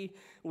 AD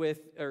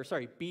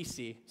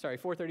BC,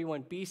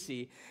 431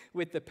 BC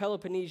with the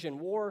Peloponnesian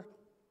War.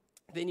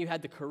 Then you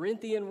had the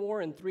Corinthian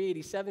War in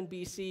 387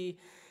 BC.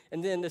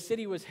 And then the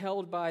city was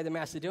held by the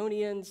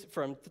Macedonians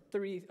from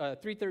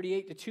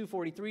 338 to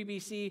 243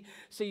 BC.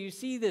 So you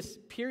see this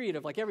period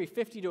of like every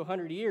 50 to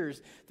 100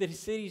 years, the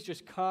city's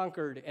just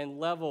conquered and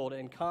leveled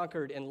and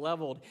conquered and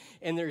leveled.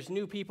 And there's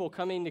new people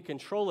coming to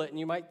control it. And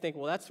you might think,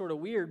 well, that's sort of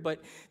weird.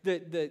 But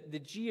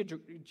the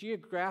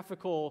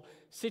geographical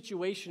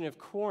situation of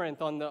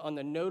Corinth on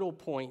the nodal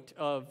point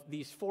of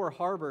these four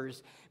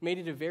harbors made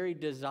it a very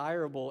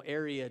desirable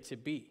area to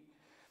be.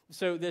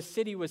 So this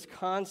city was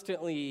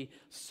constantly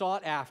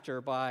sought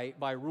after by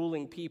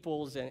ruling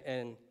peoples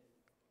and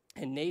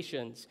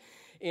nations.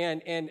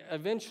 And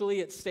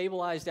eventually it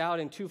stabilized out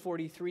in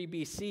 243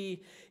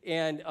 BC,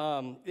 and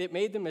it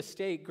made the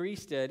mistake,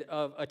 Greece did,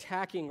 of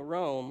attacking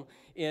Rome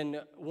in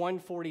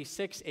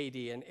 146 AD.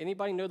 And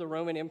anybody know the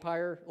Roman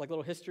Empire, like a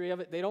little history of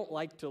it? They don't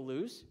like to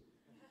lose.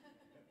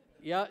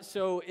 Yeah,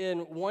 so in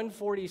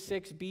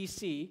 146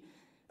 BC,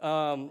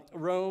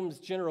 Rome's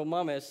General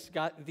Mummus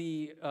got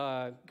the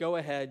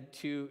go-ahead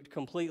to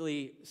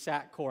completely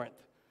sack Corinth.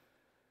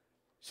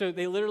 So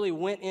they literally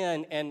went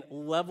in and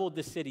leveled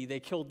the city. They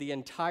killed the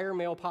entire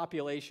male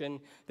population.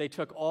 They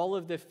took all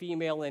of the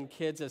female and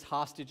kids as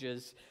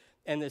hostages,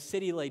 and the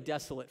city lay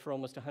desolate for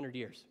almost 100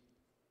 years.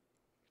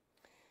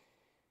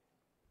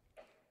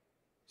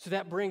 So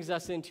that brings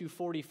us into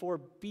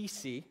 44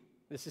 BC.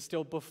 This is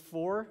still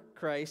before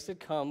Christ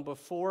had come,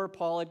 before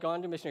Paul had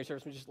gone to missionary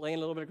service. I'm just laying a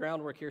little bit of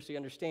groundwork here so you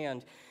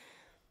understand.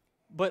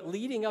 But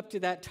leading up to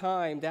that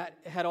time, that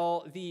had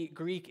all the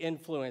Greek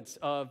influence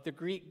of the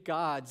Greek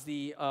gods,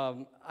 the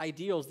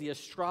ideals, the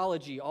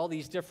astrology, all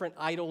these different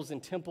idols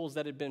and temples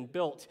that had been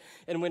built.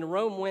 And when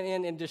Rome went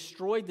in and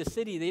destroyed the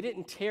city, they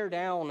didn't tear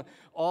down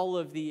all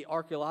of the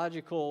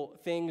archaeological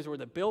things or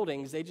the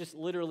buildings. They just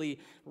literally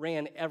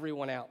ran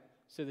everyone out.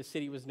 So the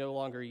city was no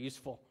longer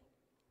useful.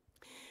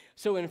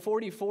 So in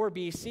 44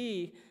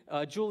 BC,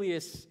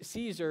 Julius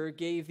Caesar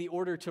gave the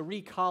order to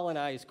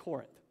recolonize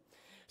Corinth.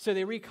 So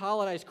they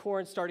recolonized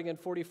Corinth starting in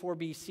 44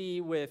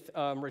 BC with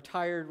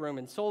retired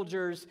Roman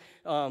soldiers.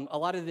 A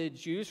lot of the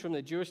Jews from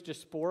the Jewish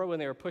diaspora, when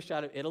they were pushed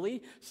out of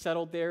Italy,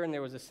 settled there, and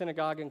there was a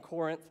synagogue in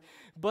Corinth.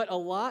 But a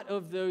lot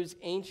of those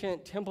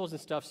ancient temples and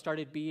stuff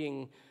started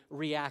being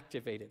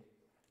reactivated.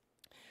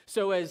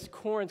 So as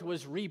Corinth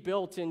was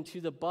rebuilt into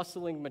the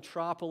bustling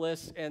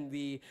metropolis and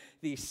the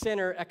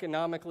center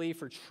economically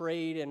for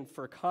trade and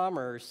for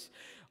commerce,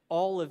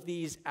 all of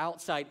these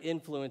outside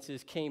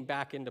influences came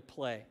back into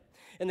play.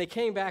 And they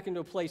came back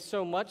into play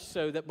so much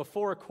so that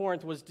before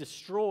Corinth was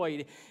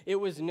destroyed, it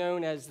was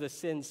known as the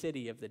Sin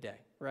City of the day,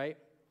 right?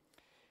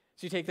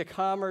 So you take the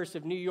commerce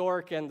of New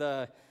York and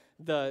the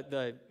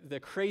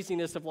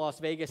craziness of Las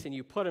Vegas, and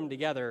you put them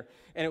together,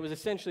 and it was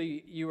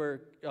essentially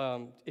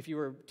if you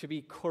were to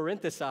be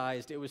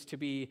Corinthicized, it was to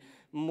be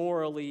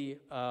morally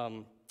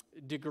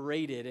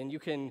degraded. And you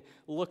can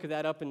look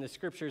that up in the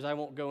scriptures. I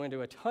won't go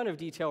into a ton of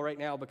detail right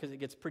now because it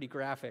gets pretty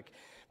graphic,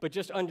 but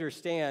just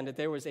understand that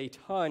there was a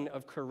ton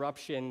of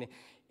corruption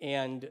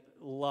and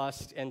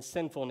lust and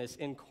sinfulness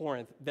in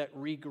Corinth that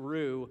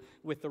regrew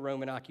with the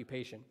Roman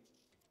occupation.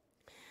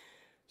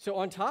 So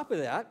on top of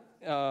that,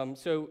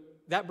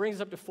 that brings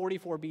us up to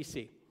 44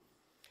 BC.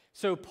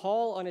 So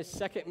Paul, on his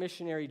second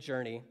missionary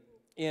journey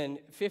in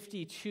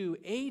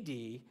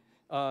 52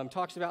 AD,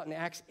 talks about in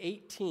Acts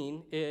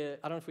 18. I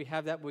don't know if we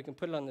have that, but we can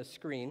put it on the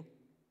screen.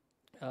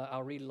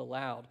 I'll read it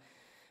aloud.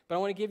 But I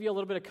want to give you a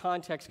little bit of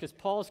context because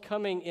Paul's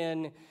coming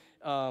in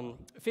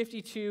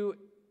 52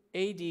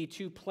 AD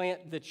to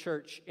plant the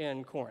church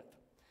in Corinth.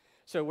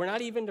 So we're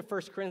not even to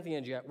 1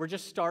 Corinthians yet. We're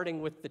just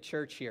starting with the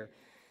church here.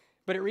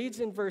 But it reads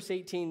in verse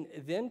 18,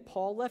 "Then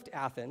Paul left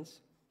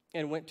Athens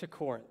and went to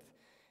Corinth.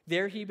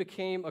 There he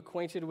became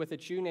acquainted with a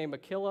Jew named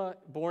Aquila,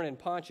 born in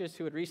Pontus,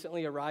 who had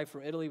recently arrived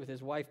from Italy with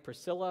his wife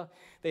Priscilla.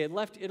 They had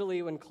left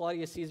Italy when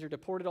Claudius Caesar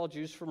deported all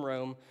Jews from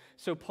Rome,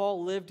 so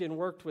Paul lived and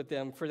worked with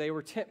them, for they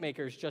were tent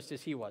makers just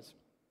as he was.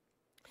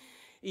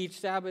 Each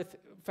Sabbath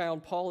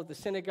found Paul at the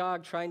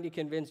synagogue, trying to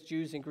convince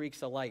Jews and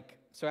Greeks alike.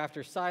 So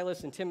after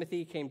Silas and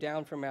Timothy came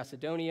down from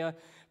Macedonia,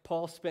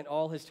 Paul spent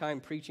all his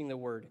time preaching the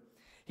word.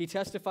 He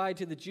testified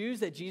to the Jews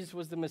that Jesus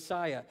was the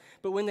Messiah.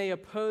 But when they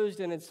opposed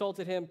and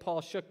insulted him,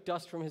 Paul shook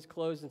dust from his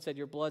clothes and said,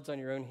 "Your blood's on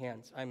your own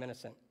hands. I'm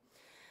innocent."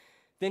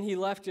 Then he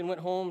left and went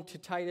home to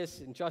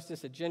Titus and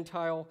Justus, a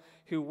Gentile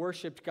who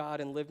worshiped God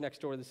and lived next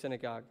door to the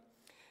synagogue.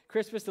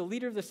 Crispus, the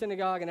leader of the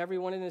synagogue, and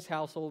everyone in his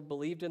household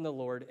believed in the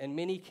Lord, and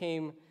many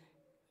came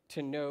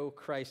to know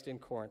Christ in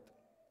Corinth.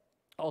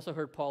 Also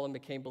heard Paul and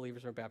became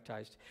believers and were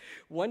baptized.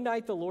 One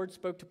night the Lord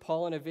spoke to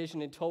Paul in a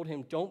vision and told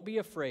him, "Don't be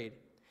afraid.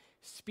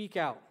 Speak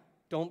out.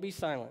 Don't be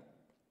silent.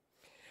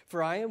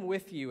 For I am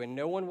with you, and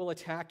no one will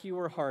attack you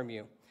or harm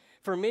you.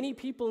 For many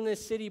people in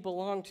this city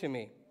belong to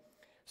me."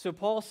 So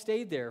Paul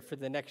stayed there for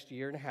the next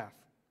year and a half,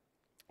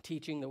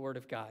 teaching the word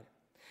of God.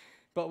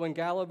 But when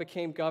Gallio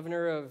became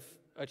governor of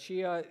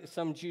Achaia,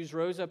 some Jews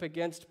rose up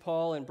against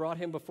Paul and brought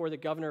him before the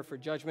governor for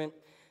judgment.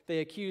 They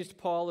accused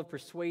Paul of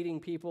persuading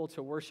people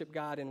to worship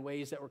God in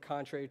ways that were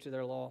contrary to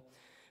their law.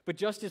 But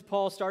just as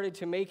Paul started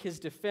to make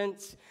his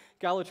defense,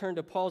 Gallio turned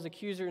to Paul's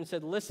accuser and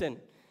said,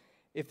 "Listen,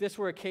 if this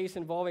were a case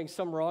involving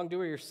some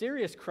wrongdoer or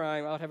serious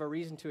crime, I would have a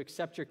reason to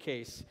accept your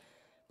case.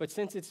 But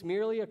since it's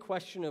merely a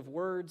question of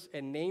words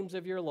and names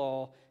of your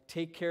law,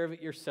 take care of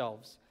it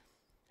yourselves."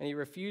 And he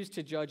refused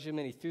to judge him,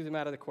 and he threw them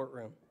out of the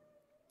courtroom.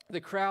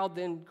 The crowd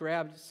then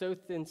grabbed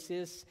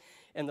Sosthenes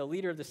and the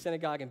leader of the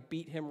synagogue and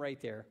beat him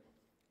right there,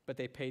 but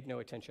they paid no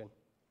attention.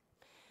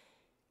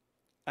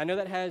 I know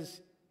that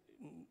has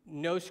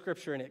no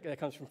scripture in it that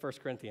comes from 1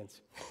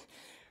 Corinthians.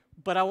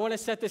 But I want to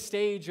set the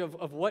stage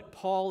of what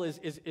Paul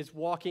is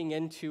walking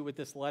into with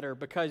this letter,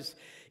 because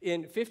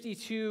in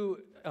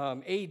 52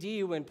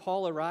 AD, when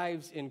Paul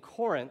arrives in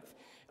Corinth,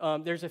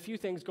 there's a few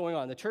things going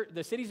on.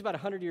 The city's about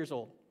 100 years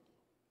old.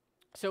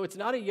 So it's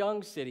not a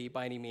young city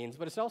by any means,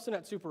 but it's also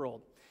not super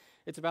old.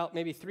 It's about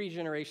maybe 3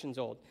 generations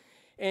old.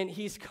 And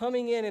he's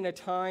coming in a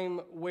time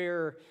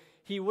where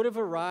he would have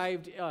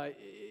arrived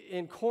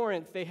in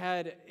Corinth. They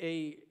had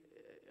a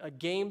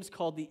games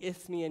called the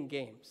Isthmian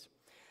Games.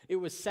 It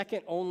was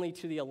second only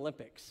to the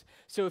Olympics.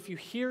 So if you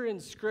hear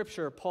in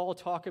Scripture Paul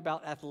talk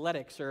about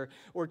athletics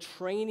or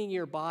training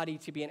your body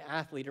to be an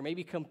athlete, or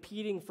maybe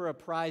competing for a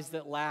prize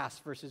that lasts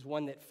versus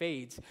one that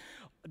fades,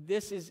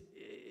 this is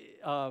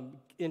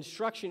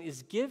instruction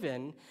is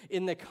given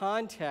in the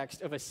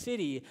context of a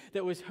city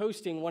that was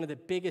hosting one of the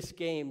biggest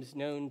games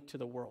known to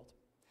the world.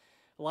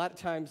 A lot of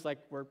times, like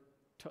we're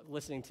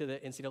listening to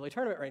the NCAA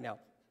tournament right now.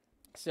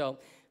 So,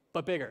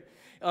 but bigger.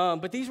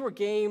 But these were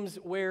games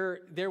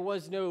where there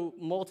was no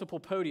multiple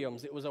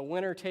podiums. It was a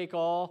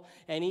winner-take-all,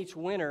 and each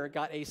winner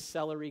got a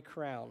celery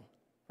crown,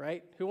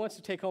 right? Who wants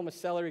to take home a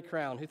celery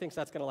crown? Who thinks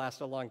that's going to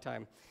last a long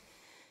time?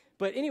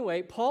 But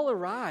anyway, Paul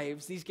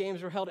arrives. These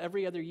games were held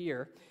every other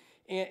year,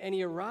 and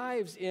he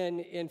arrives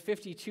in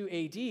 52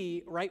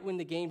 AD right when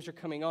the games are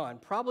coming on.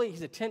 Probably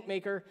he's a tent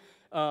maker.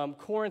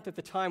 Corinth at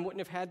the time wouldn't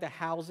have had the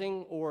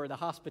housing or the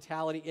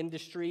hospitality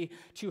industry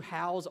to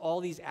house all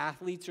these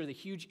athletes or the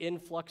huge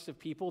influx of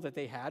people that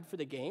they had for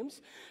the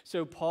games.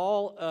 So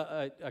Paul,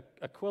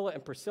 Aquila,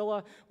 and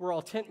Priscilla were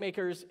all tent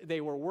makers.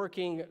 They were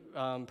working,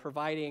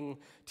 providing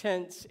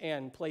tents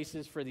and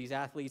places for these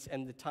athletes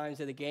and the times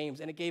of the games.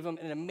 And it gave them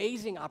an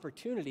amazing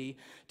opportunity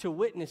to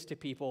witness to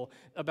people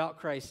about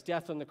Christ's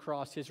death on the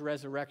cross, his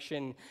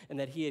resurrection, and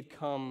that he had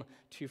come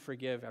to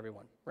forgive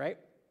everyone, right?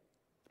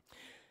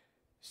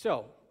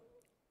 So,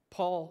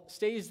 Paul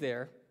stays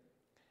there.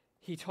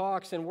 He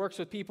talks and works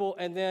with people,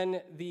 and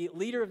then the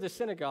leader of the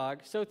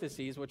synagogue,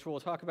 Sosthenes, which we'll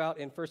talk about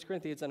in 1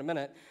 Corinthians in a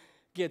minute,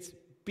 gets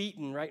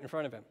beaten right in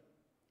front of him.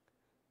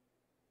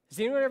 Has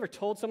anyone ever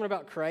told someone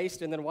about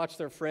Christ and then watched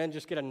their friend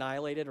just get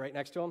annihilated right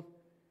next to him?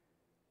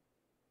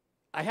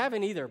 I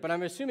haven't either, but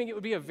I'm assuming it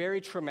would be a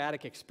very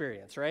traumatic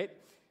experience, right?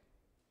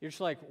 You're just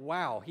like,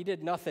 wow, he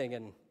did nothing,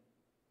 and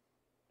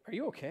are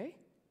you okay?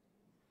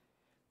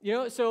 You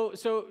know, so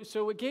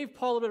it gave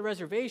Paul a bit of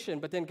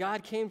reservation, but then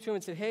God came to him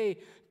and said, "Hey,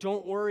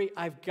 don't worry,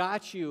 I've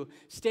got you.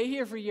 Stay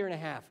here for a year and a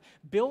half.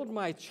 Build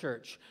my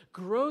church.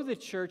 Grow the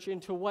church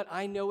into what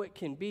I know it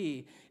can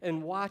be,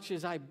 and watch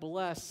as I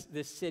bless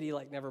this city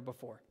like never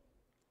before."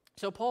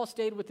 So Paul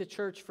stayed with the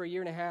church for a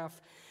year and a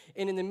half,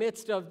 and in the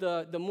midst of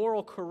the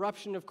moral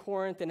corruption of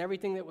Corinth and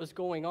everything that was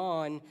going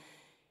on,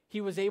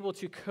 he was able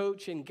to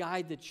coach and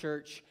guide the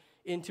church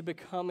into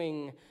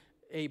becoming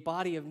a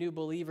body of new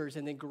believers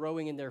and then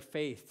growing in their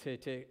faith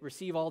to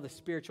receive all the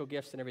spiritual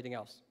gifts and everything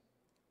else.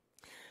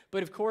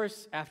 But of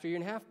course, after a year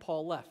and a half,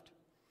 Paul left.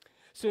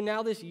 So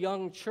now this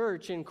young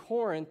church in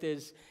Corinth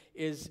is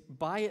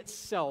by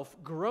itself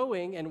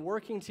growing and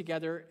working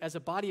together as a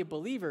body of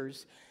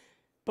believers,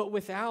 but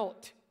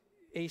without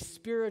a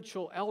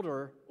spiritual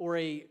elder or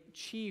a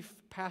chief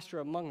pastor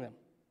among them.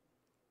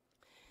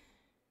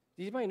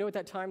 Does anybody know at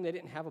that time they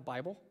didn't have a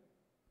Bible?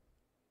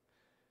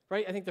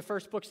 right? I think the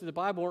first books of the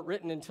Bible weren't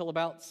written until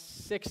about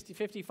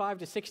 55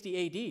 to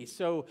 60 AD.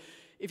 So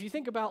if you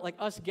think about like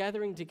us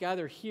gathering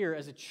together here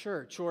as a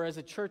church or as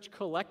a church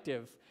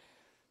collective,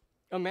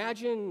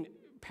 imagine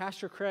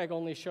Pastor Craig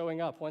only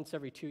showing up once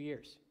every 2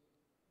 years.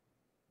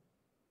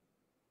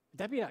 Would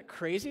that be not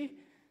crazy?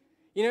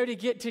 You know, to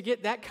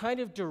get that kind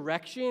of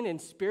direction and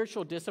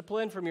spiritual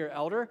discipline from your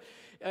elder,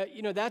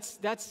 that's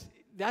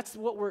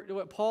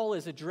what Paul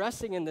is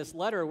addressing in this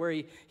letter,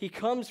 where he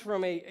comes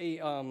from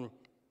a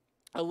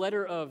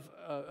letter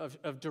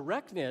of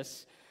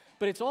directness,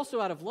 but it's also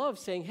out of love,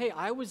 saying, hey,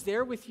 I was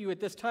there with you at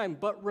this time,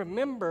 but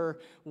remember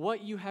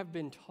what you have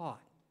been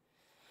taught.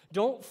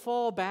 Don't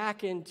fall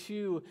back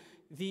into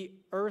the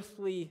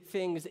earthly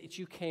things that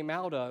you came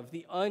out of,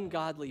 the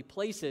ungodly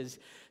places.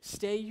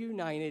 Stay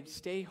united,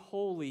 stay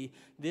holy.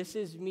 This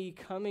is me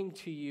coming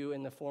to you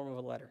in the form of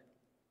a letter.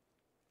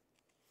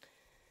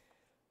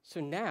 So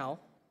now,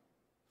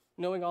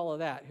 knowing all of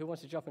that, who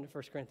wants to jump into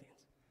 1 Corinthians?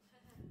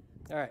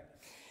 All right.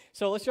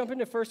 So let's jump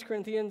into 1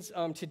 Corinthians.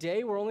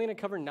 Today, we're only going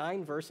to cover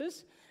 9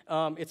 verses.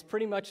 It's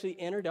pretty much the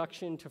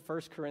introduction to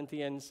 1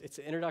 Corinthians. It's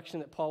the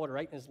introduction that Paul would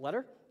write in his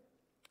letter.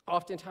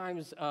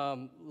 Oftentimes,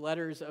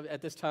 letters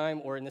at this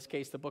time, or in this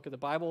case, the book of the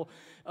Bible,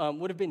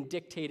 would have been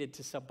dictated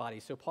to somebody.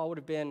 So Paul would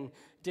have been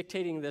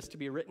dictating this to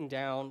be written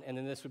down, and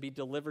then this would be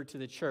delivered to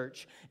the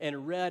church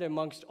and read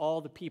amongst all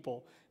the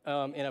people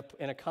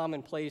in a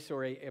common place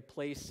or a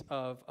place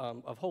of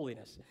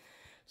holiness.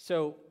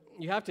 So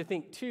you have to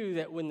think, too,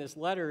 that when this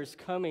letter is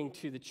coming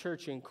to the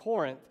church in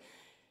Corinth,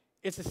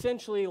 it's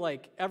essentially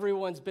like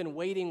everyone's been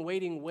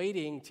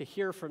waiting to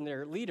hear from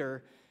their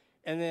leader.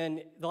 And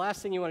then the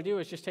last thing you want to do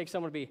is just take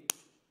someone to be,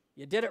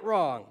 you did it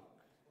wrong.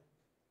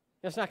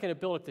 That's not going to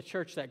build up the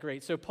church that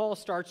great. So Paul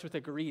starts with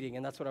a greeting,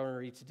 and that's what I want to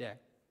read today.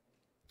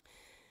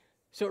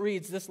 So it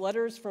reads, this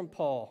letter is from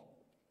Paul,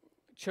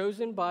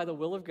 chosen by the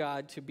will of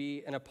God to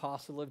be an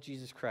apostle of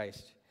Jesus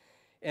Christ,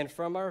 and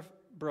from our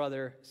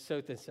brother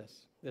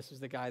Sosthenes. This is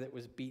the guy that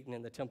was beaten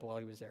in the temple while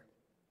he was there.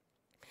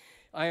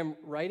 I am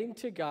writing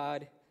to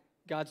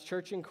God's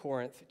church in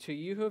Corinth, to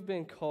you who have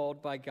been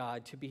called by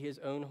God to be his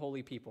own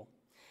holy people.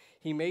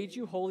 He made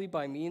you holy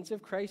by means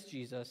of Christ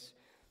Jesus,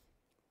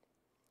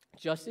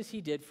 just as he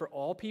did for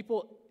all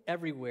people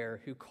everywhere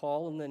who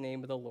call on the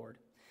name of the Lord,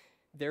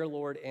 their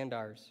Lord and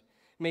ours.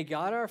 May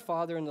God our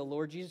Father and the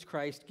Lord Jesus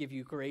Christ give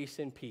you grace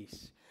and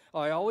peace.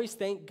 I always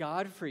thank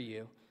God for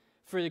you,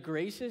 for the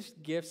gracious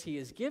gifts he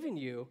has given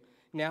you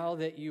now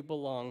that you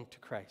belong to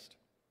Christ.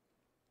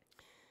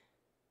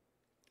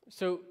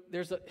 So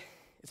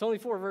it's only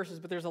 4 verses,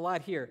 but there's a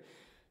lot here.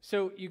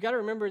 So you got to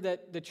remember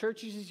that the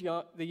church is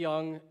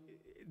young,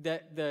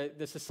 that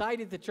the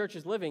society that the church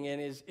is living in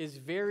is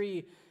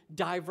very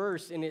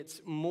diverse in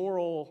its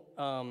moral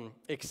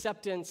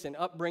acceptance and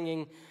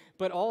upbringing,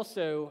 but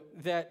also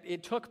that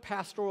it took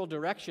pastoral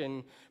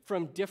direction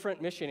from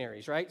different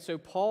missionaries, right? So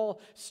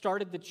Paul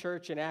started the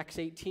church in Acts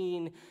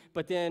 18,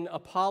 but then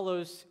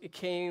Apollos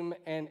came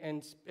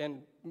and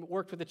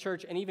worked with the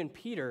church, and even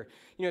Peter.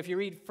 You know, if you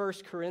read 1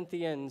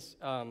 Corinthians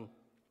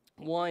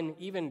 1,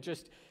 even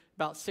just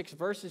about 6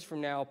 verses from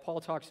now,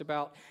 Paul talks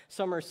about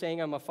some are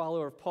saying I'm a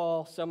follower of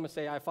Paul, some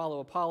say I follow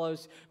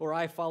Apollos, or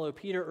I follow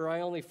Peter, or I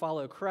only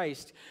follow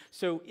Christ.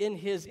 So in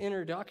his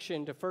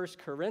introduction to 1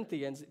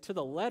 Corinthians, to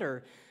the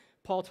letter,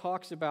 Paul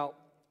talks about,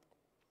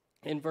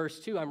 in verse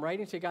 2, I'm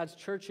writing to God's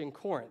church in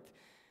Corinth,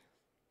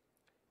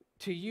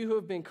 to you who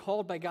have been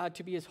called by God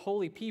to be his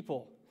holy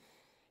people.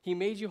 He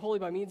made you holy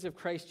by means of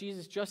Christ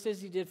Jesus, just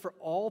as he did for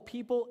all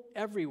people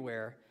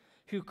everywhere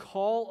who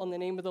call on the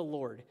name of the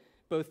Lord,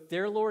 both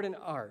their Lord and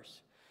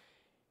ours.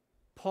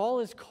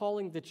 Paul is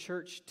calling the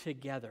church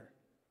together.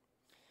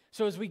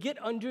 So as we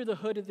get under the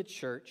hood of the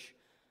church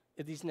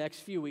in these next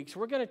few weeks,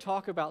 we're going to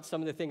talk about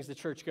some of the things the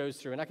church goes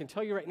through. And I can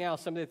tell you right now,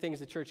 some of the things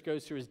the church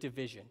goes through is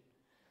division.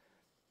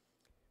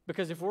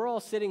 Because if we're all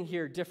sitting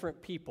here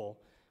different people,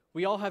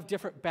 we all have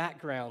different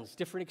backgrounds,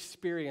 different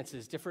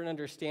experiences, different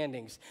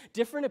understandings,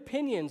 different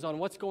opinions on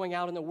what's going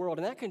out in the world,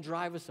 and that can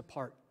drive us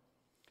apart.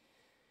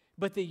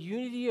 But the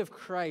unity of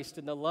Christ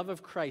and the love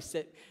of Christ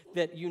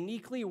that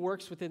uniquely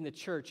works within the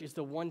church is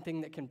the one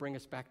thing that can bring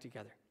us back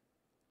together.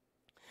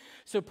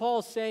 So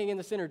Paul's saying in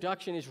this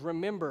introduction is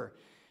remember,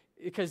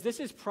 because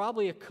this is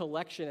probably a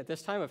collection at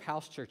this time of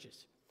house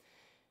churches.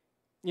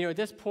 You know, at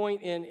this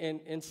point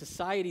in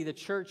society, the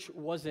church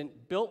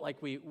wasn't built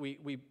like we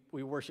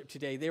worship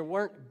today. There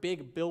weren't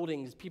big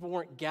buildings. People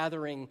weren't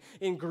gathering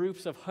in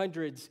groups of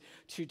hundreds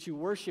to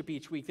worship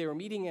each week. They were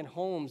meeting in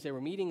homes. They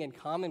were meeting in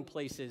common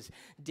places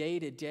day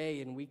to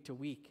day and week to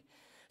week.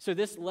 So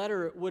this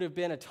letter would have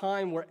been a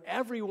time where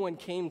everyone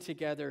came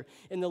together,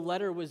 and the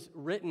letter was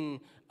written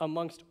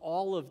amongst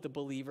all of the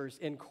believers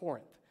in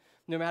Corinth.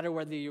 No matter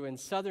whether you're in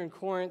southern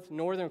Corinth,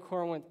 northern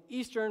Corinth,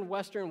 eastern,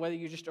 western, whether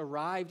you just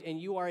arrived and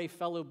you are a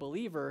fellow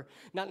believer,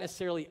 not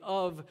necessarily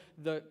of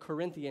the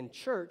Corinthian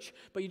church,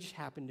 but you just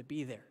happen to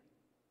be there.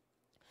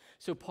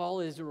 So Paul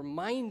is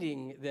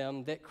reminding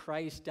them that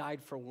Christ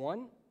died for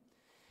one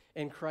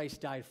and Christ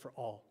died for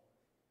all.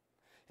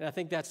 And I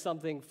think that's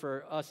something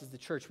for us as the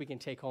church we can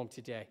take home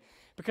today.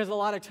 Because a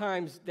lot of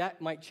times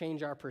that might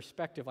change our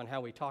perspective on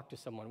how we talk to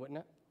someone, wouldn't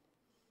it?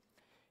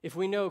 If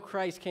we know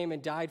Christ came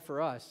and died for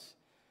us,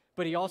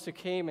 but he also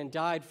came and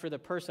died for the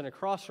person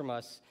across from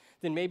us,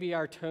 then maybe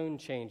our tone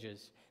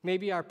changes.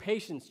 Maybe our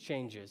patience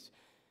changes.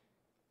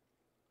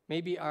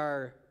 Maybe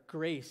our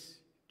grace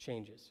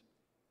changes.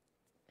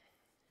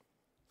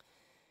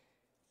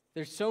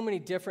 There's so many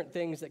different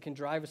things that can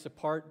drive us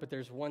apart, but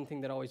there's one thing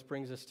that always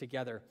brings us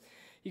together.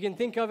 You can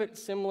think of it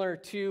similar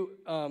to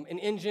an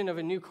engine of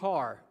a new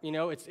car. You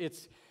know,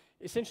 it's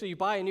essentially you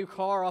buy a new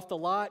car off the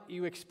lot,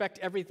 you expect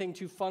everything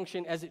to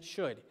function as it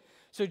should.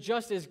 So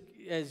just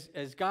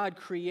as God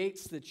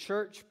creates the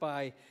church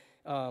by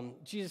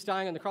Jesus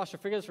dying on the cross to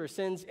forgive us for our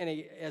sins, and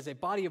as a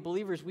body of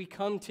believers we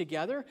come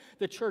together,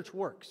 the church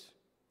works.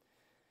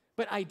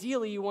 But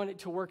ideally, you want it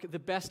to work the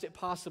best it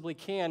possibly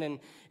can.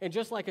 And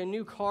just like a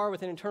new car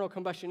with an internal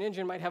combustion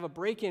engine might have a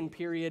break-in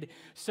period,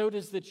 so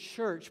does the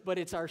church, but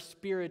it's our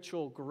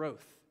spiritual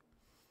growth.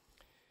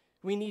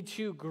 We need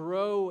to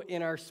grow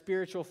in our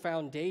spiritual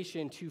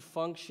foundation to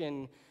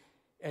function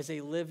as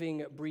a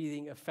living,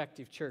 breathing,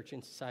 effective church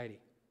in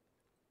society.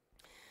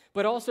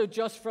 But also,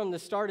 just from the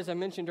start, as I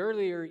mentioned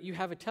earlier, you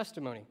have a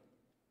testimony.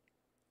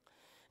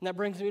 And that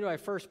brings me to my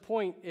first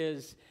point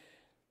is,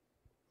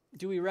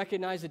 do we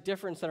recognize a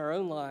difference in our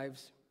own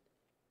lives,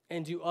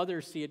 and do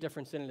others see a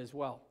difference in it as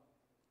well?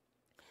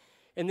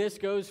 And this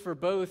goes for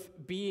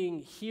both being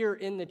here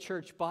in the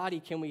church body.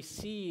 Can we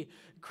see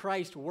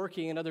Christ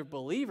working in other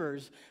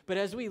believers? But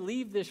as we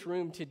leave this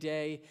room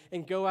today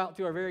and go out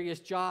through our various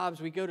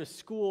jobs, we go to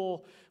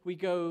school, we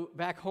go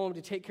back home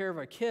to take care of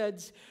our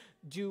kids,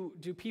 do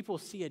people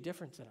see a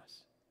difference in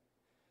us?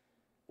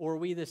 Or are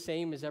we the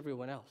same as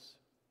everyone else?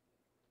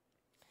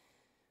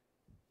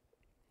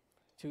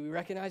 Do we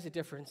recognize a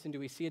difference, and do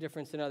we see a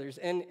difference in others?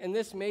 And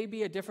this may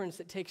be a difference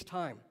that takes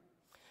time.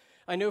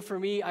 I know for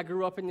me, I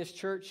grew up in this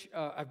church.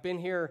 I've been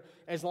here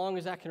as long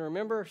as I can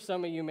remember.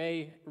 Some of you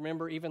may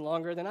remember even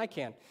longer than I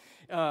can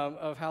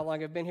of how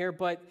long I've been here.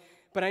 But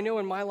I know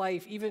in my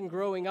life, even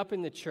growing up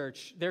in the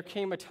church, there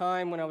came a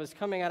time when I was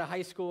coming out of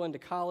high school into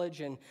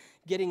college and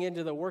getting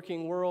into the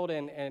working world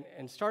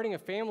and starting a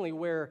family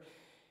where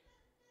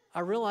I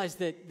realized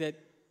that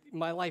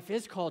my life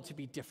is called to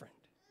be different.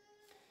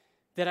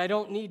 That I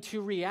don't need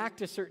to react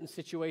to certain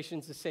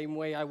situations the same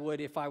way I would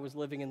if I was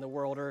living in the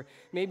world. Or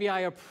maybe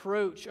I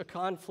approach a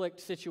conflict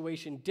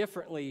situation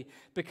differently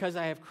because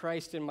I have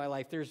Christ in my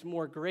life. There's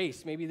more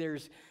grace. Maybe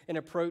there's an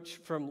approach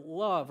from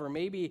love. Or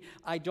maybe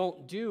I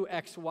don't do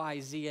X, Y,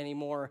 Z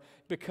anymore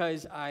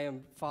because I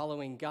am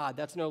following God.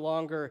 That's no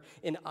longer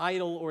an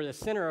idol or the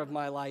center of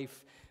my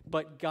life,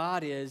 but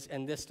God is,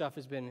 and this stuff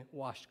has been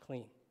washed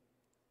clean.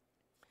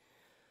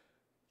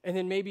 And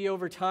then maybe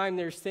over time,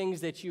 there's things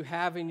that you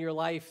have in your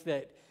life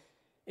that,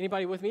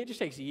 anybody with me? It just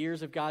takes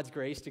years of God's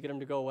grace to get them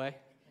to go away.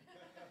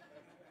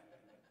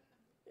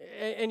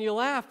 And you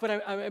laugh,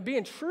 but I'm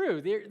being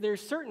true. There's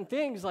certain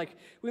things, like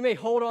we may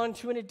hold on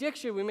to an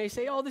addiction. We may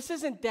say, oh, this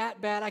isn't that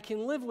bad. I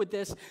can live with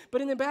this.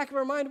 But in the back of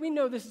our mind, we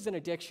know this is an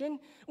addiction.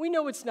 We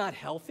know it's not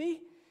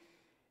healthy.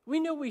 We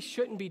know we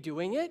shouldn't be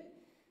doing it.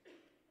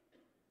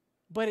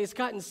 But it's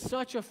gotten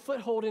such a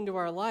foothold into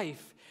our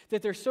life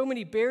that there's so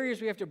many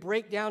barriers we have to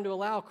break down to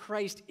allow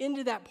Christ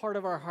into that part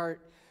of our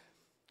heart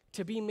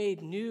to be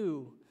made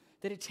new,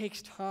 that it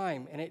takes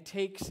time, and it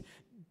takes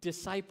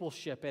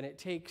discipleship, and it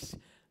takes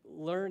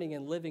learning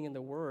and living in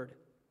the Word.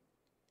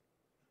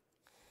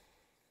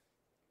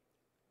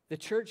 The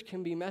church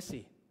can be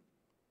messy.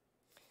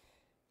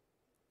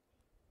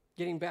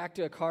 Getting back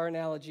to a car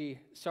analogy,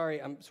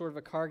 sorry, I'm sort of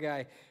a car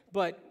guy,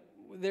 but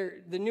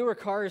the newer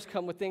cars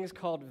come with things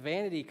called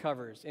vanity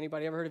covers.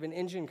 Anybody ever heard of an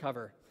engine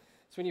cover?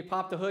 It's when you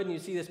pop the hood and you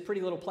see this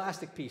pretty little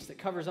plastic piece that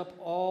covers up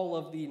all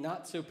of the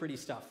not so pretty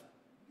stuff.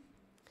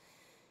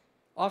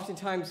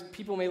 Oftentimes,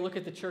 people may look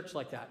at the church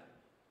like that.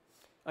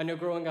 I know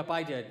growing up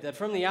I did, that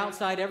from the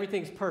outside,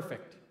 everything's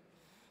perfect.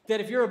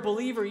 That if you're a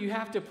believer, you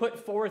have to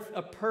put forth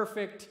a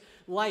perfect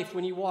life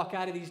when you walk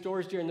out of these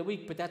doors during the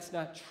week, but that's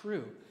not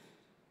true.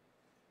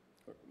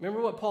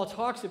 Remember what Paul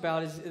talks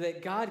about is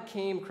that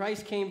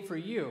Christ came for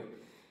you,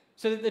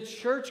 so that the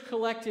church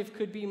collective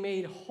could be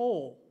made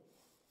whole.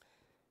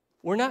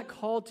 We're not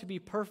called to be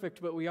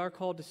perfect, but we are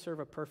called to serve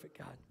a perfect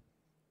God.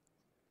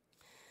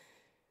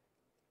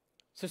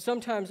 So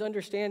sometimes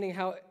understanding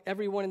how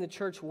everyone in the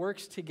church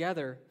works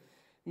together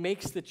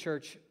makes the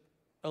church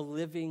a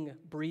living,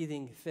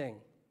 breathing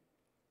thing.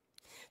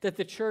 That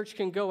the church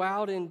can go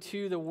out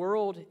into the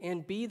world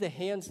and be the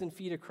hands and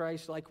feet of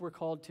Christ like we're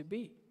called to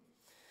be.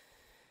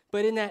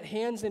 But in that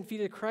hands and feet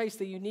of Christ,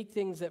 the unique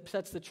things that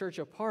sets the church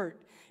apart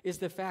is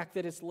the fact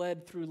that it's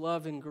led through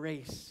love and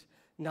grace,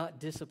 not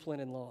discipline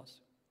and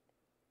laws.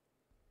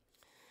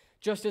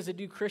 Just as a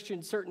new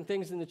Christian, certain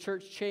things in the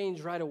church change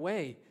right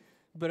away,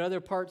 but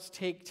other parts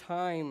take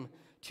time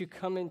to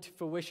come into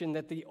fruition,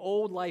 that the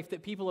old life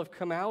that people have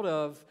come out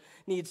of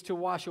needs to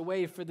wash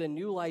away for the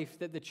new life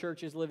that the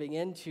church is living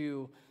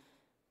into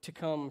to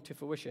come to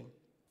fruition.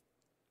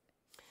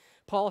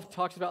 Paul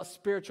talks about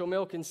spiritual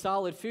milk and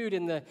solid food,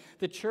 and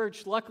the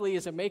church, luckily,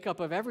 is a makeup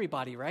of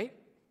everybody, right?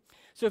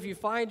 So if you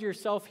find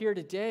yourself here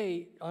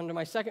today, on to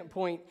my second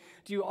point,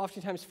 do you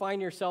oftentimes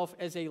find yourself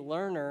as a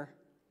learner,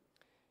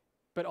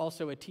 but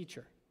also a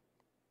teacher?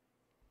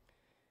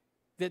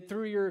 That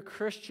through your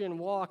Christian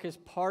walk as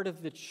part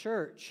of the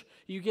church,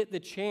 you get the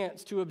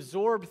chance to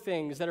absorb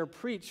things that are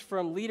preached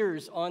from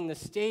leaders on the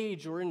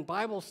stage or in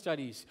Bible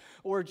studies,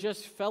 or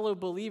just fellow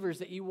believers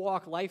that you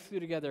walk life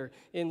through together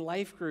in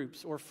life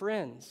groups or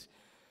friends.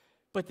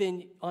 But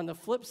then on the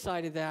flip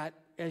side of that,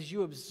 as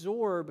you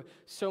absorb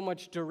so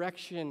much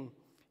direction,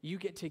 you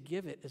get to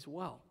give it as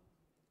well.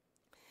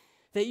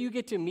 That you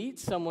get to meet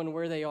someone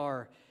where they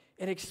are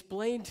and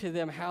explain to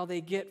them how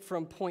they get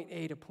from point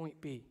A to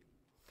point B.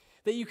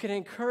 That you can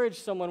encourage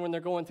someone when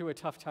they're going through a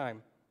tough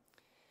time.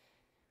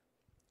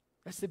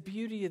 That's the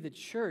beauty of the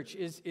church,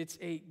 is it's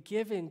a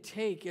give and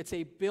take. It's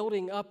a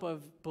building up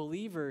of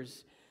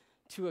believers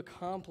to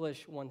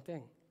accomplish one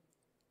thing.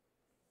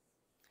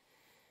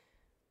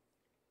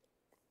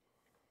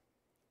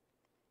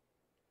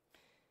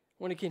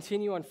 I want to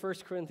continue on 1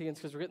 Corinthians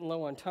because we're getting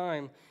low on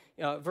time.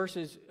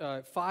 Verses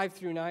 5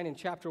 through 9 in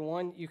chapter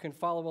 1. You can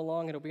follow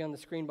along. It'll be on the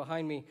screen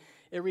behind me.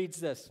 It reads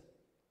this.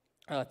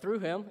 Through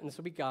him, and this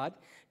will be God,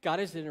 God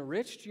has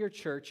enriched your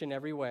church in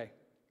every way.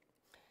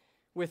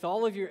 With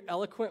all of your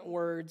eloquent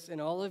words and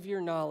all of your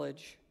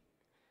knowledge,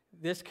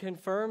 this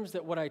confirms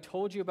that what I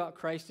told you about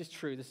Christ is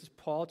true. This is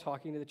Paul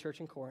talking to the church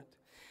in Corinth.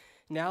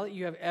 Now that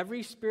you have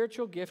every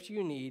spiritual gift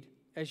you need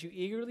as you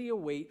eagerly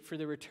await for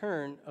the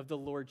return of the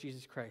Lord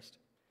Jesus Christ.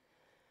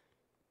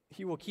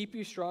 He will keep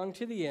you strong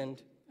to the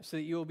end so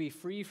that you will be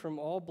free from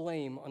all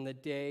blame on the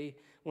day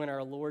when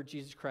our Lord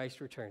Jesus Christ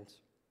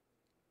returns.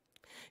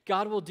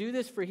 God will do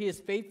this, for he is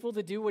faithful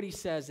to do what he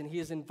says, and he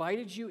has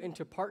invited you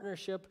into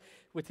partnership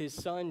with his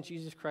Son,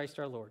 Jesus Christ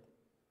our Lord.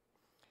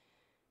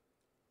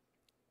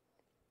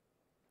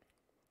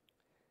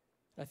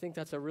 I think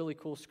that's a really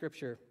cool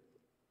scripture.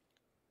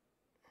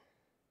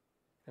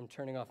 I'm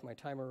turning off my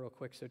timer real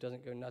quick so it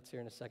doesn't go nuts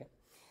here in a second.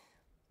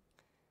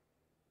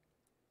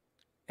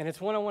 And it's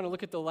one I want to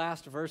look at the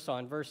last verse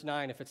on, verse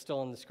 9, if it's still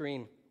on the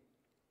screen.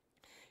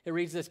 It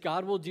reads this: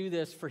 God will do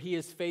this, for he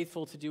is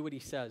faithful to do what he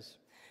says.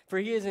 For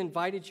he has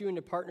invited you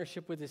into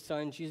partnership with his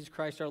Son, Jesus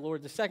Christ our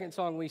Lord. The second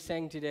song we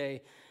sang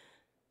today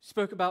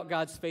spoke about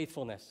God's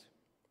faithfulness.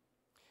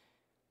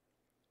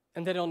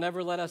 And that he'll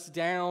never let us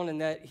down, and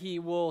that he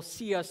will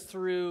see us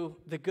through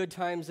the good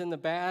times and the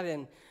bad.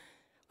 And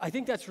I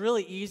think that's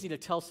really easy to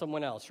tell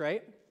someone else,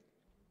 right?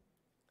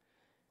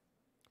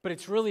 But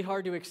it's really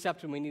hard to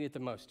accept when we need it the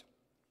most.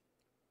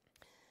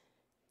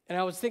 And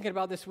I was thinking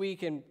about this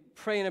week and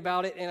praying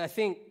about it, and I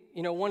think,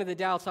 one of the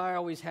doubts I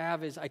always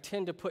have is I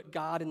tend to put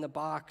God in the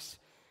box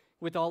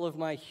with all of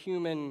my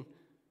human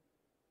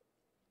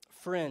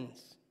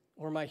friends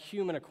or my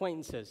human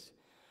acquaintances,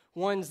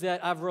 ones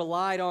that I've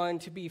relied on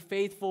to be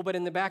faithful, but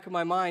in the back of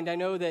my mind, I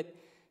know that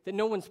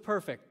no one's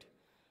perfect.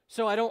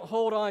 So I don't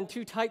hold on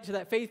too tight to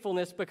that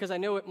faithfulness because I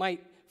know it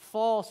might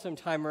fall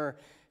sometime or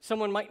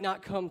someone might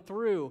not come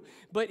through.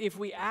 But if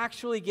we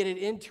actually get it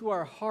into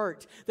our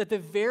heart that the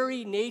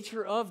very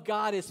nature of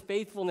God is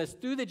faithfulness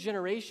through the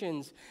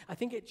generations, I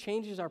think it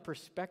changes our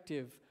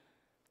perspective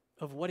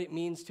of what it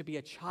means to be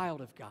a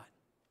child of God.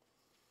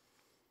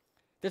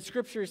 That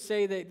scriptures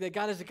say that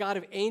God is a God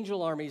of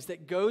angel armies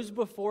that goes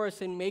before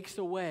us and makes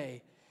a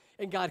way,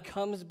 and God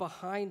comes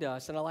behind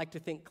us, and I like to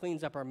think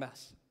cleans up our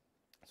mess.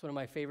 It's one of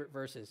my favorite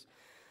verses.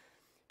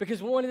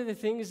 Because one of the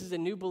things as a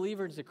new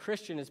believer, as a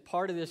Christian, as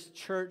part of this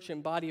church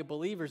and body of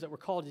believers that we're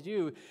called to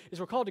do, is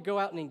we're called to go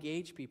out and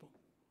engage people.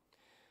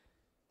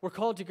 We're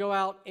called to go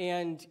out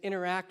and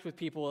interact with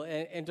people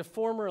and to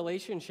form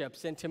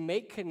relationships and to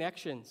make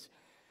connections.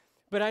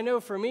 But I know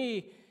for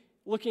me,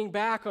 looking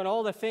back on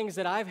all the things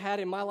that I've had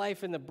in my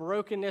life and the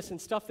brokenness and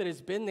stuff that has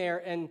been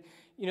there and,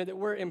 that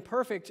we're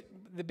imperfect,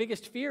 the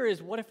biggest fear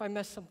is, what if I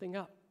mess something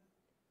up?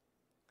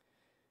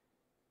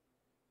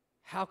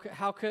 How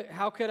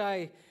could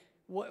I...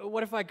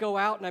 What if I go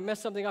out and I mess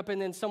something up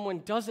and then someone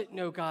doesn't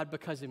know God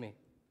because of me,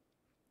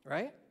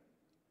 right?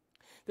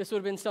 This would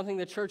have been something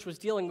the church was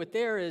dealing with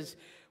there is,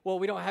 well,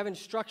 we don't have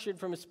instruction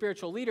from a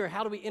spiritual leader.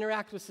 How do we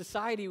interact with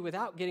society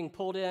without getting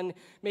pulled in?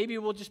 Maybe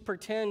we'll just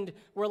pretend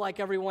we're like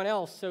everyone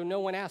else so no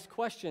one asks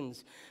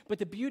questions. But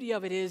the beauty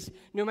of it is,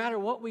 no matter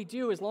what we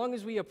do, as long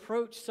as we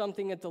approach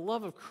something at the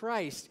love of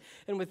Christ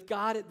and with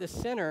God at the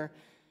center,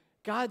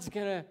 God's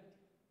going to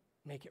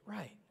make it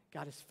right.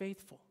 God is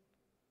faithful.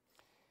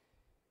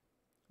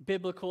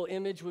 Biblical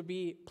image would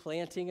be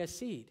planting a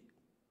seed.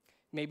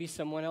 Maybe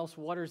someone else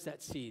waters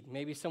that seed.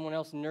 Maybe someone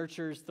else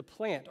nurtures the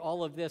plant.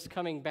 All of this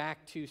coming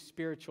back to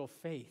spiritual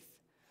faith.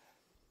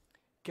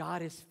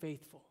 God is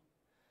faithful.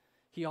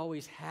 He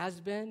always has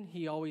been.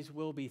 He always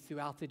will be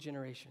throughout the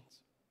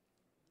generations.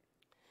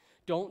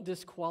 Don't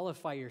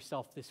disqualify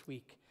yourself this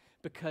week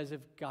because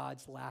of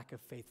God's lack of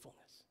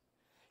faithfulness.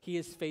 He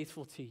is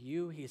faithful to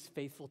you. He is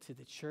faithful to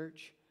the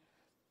church.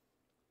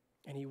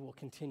 And he will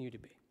continue to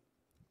be.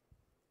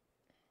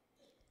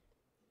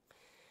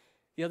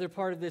 The other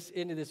part of this,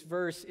 into this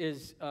verse,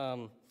 is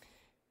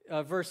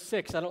verse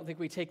 6, I don't think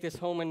we take this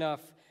home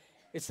enough.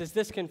 It says,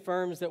 "This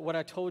confirms that what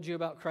I told you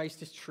about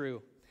Christ is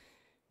true.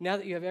 Now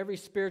that you have every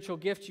spiritual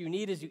gift you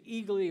need as you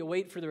eagerly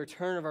await for the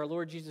return of our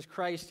Lord Jesus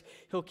Christ,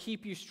 he'll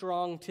keep you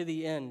strong to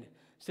the end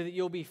so that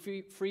you'll be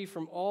free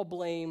from all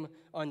blame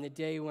on the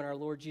day when our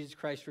Lord Jesus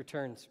Christ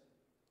returns."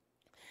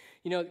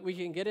 You know, we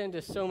can get into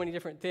so many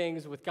different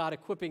things with God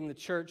equipping the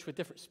church with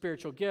different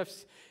spiritual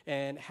gifts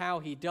and how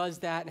he does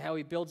that and how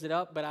he builds it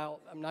up, but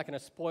I'm not going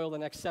to spoil the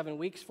next 7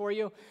 weeks for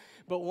you.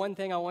 But one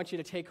thing I want you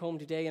to take home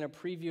today in a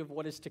preview of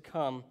what is to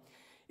come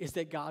is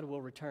that God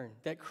will return,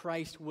 that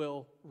Christ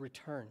will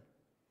return.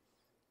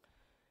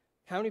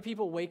 How many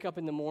people wake up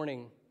in the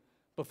morning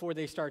before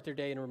they start their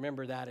day and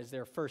remember that as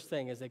their first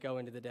thing as they go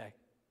into the day?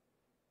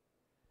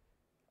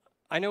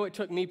 I know it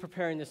took me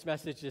preparing this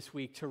message this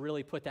week to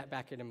really put that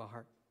back into my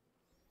heart.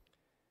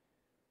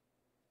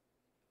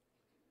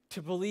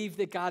 To believe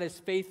that God is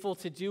faithful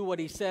to do what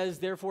he says,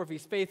 therefore if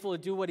he's faithful to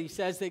do what he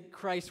says, that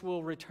Christ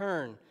will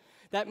return.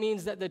 That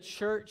means that the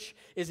church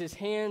is his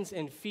hands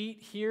and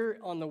feet here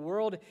on the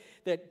world,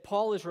 that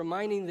Paul is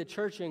reminding the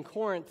church in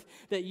Corinth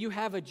that you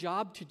have a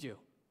job to do.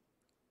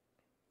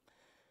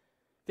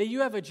 That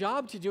you have a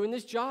job to do, and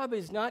this job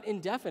is not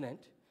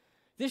indefinite.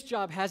 This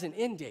job has an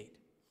end date.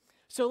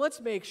 So let's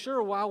make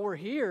sure while we're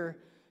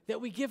here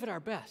that we give it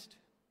our best.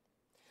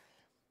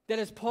 That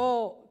as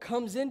Paul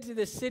comes into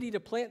this city to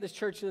plant this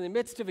church in the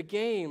midst of a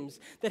games,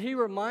 that he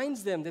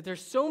reminds them that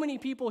there's so many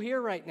people here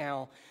right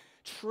now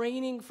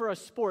training for a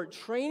sport,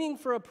 training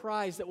for a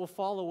prize that will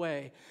fall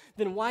away.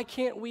 Then why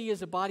can't we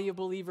as a body of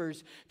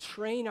believers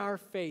train our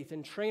faith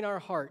and train our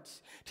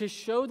hearts to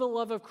show the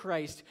love of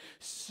Christ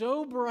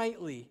so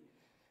brightly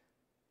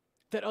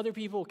that other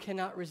people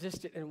cannot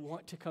resist it and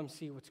want to come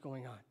see what's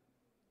going on?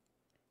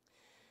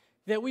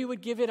 That we would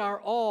give it our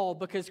all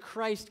because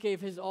Christ gave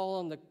his all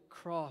on the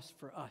cross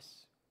for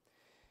us.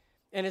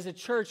 And as a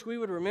church, we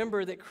would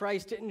remember that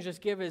Christ didn't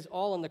just give his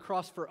all on the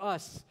cross for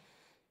us,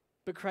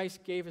 but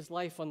Christ gave his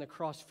life on the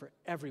cross for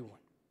everyone.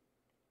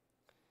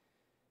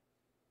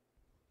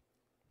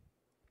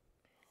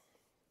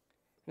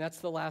 And that's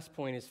the last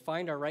point, is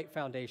find our right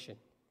foundation.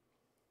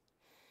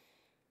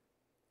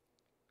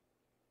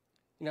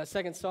 You know, that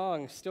second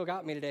song still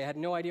got me today. I had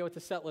no idea what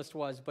the set list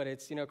was, but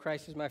it's,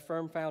 Christ is my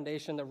firm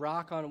foundation, the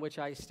rock on which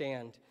I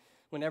stand.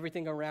 When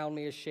everything around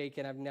me is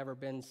shaken, I've never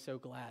been so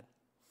glad.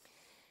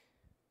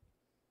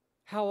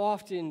 How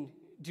often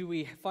do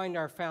we find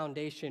our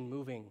foundation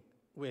moving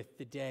with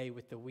the day,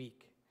 with the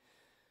week,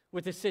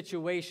 with the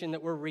situation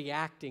that we're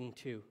reacting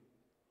to?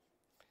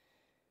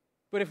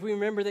 But if we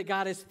remember that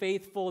God is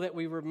faithful, that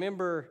we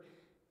remember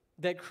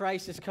that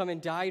Christ has come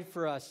and died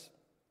for us,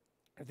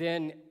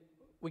 then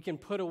we can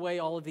put away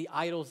all of the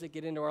idols that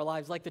get into our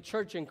lives. Like the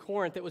church in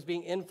Corinth that was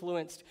being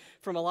influenced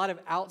from a lot of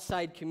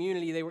outside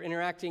community. They were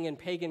interacting in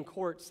pagan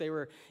courts. They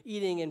were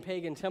eating in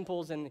pagan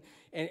temples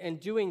and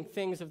doing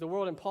things of the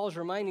world. And Paul's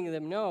reminding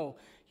them, no,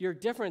 you're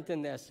different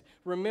than this.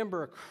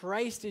 Remember,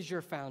 Christ is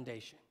your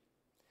foundation.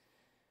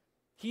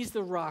 He's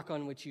the rock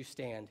on which you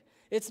stand.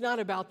 It's not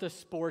about the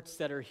sports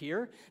that are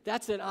here.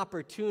 That's an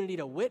opportunity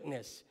to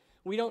witness.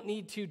 We don't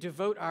need to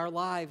devote our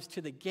lives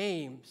to the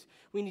games.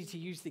 We need to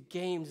use the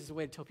games as a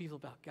way to tell people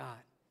about God.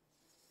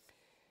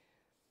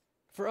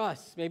 For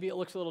us, maybe it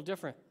looks a little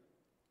different.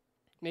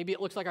 Maybe it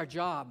looks like our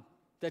job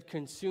that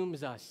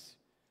consumes us.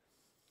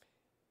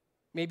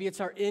 Maybe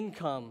it's our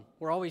income.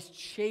 We're always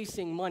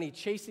chasing money,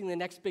 chasing the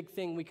next big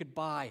thing we could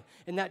buy,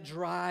 and that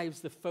drives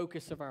the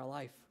focus of our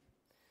life.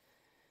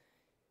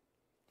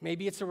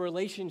 Maybe it's a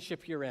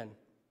relationship you're in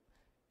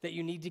that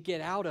you need to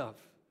get out of.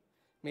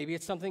 Maybe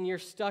it's something you're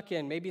stuck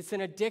in. Maybe it's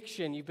an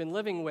addiction you've been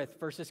living with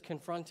versus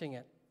confronting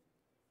it.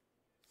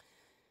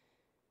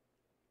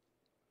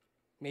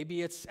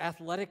 Maybe it's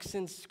athletics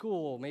in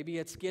school. Maybe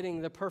it's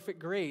getting the perfect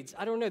grades.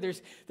 I don't know.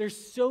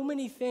 There's so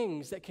many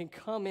things that can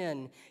come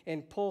in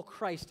and pull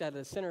Christ out of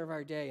the center of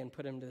our day and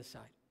put him to the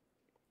side.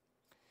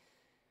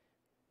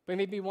 But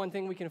maybe one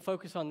thing we can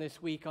focus on this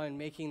week on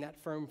making that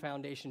firm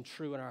foundation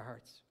true in our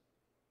hearts.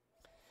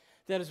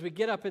 That as we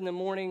get up in the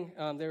morning,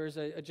 there was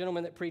a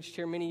gentleman that preached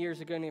here many years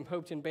ago named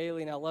Hopeton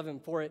Bailey, and I love him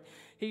for it.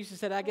 He used to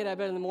say, I get out of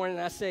bed in the morning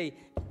and I say,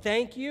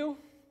 thank you.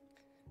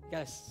 You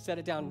got to set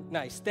it down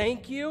nice.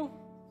 Thank you,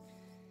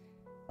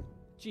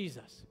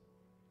 Jesus.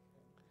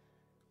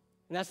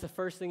 And that's the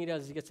first thing he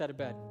does as he gets out of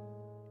bed.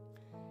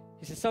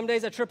 He says, some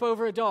days I trip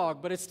over a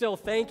dog, but it's still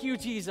thank you,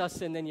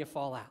 Jesus, and then you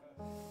fall out.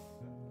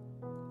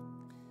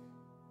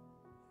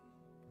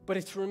 But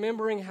it's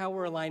remembering how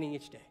we're aligning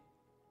each day.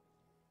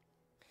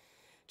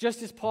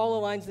 Just as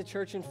Paul aligns the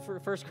church in 1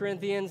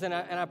 Corinthians, and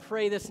I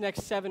pray this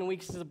next 7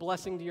 weeks is a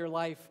blessing to your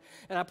life,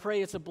 and I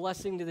pray it's a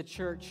blessing to the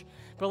church.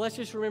 But let's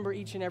just remember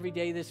each and every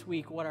day this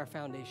week what our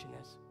foundation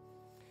is.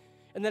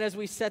 And then as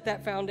we set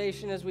that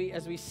foundation, as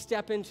we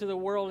step into the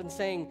world and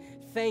saying,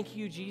 thank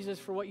you, Jesus,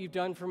 for what you've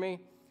done for me,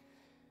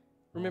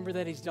 remember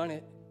that he's done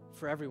it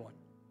for everyone.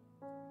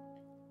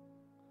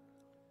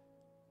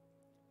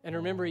 And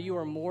remember, you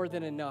are more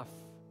than enough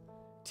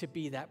to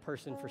be that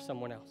person for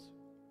someone else.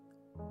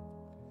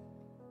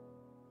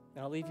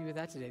 And I'll leave you with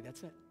that today.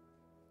 That's it.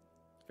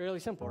 Fairly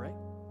simple, right?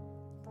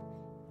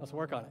 Let's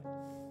work on it.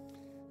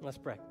 Let's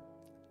pray.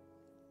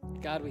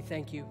 God, we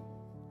thank you.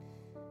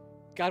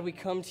 God, we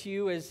come to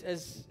you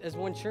as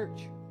one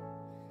church.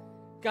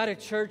 God, a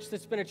church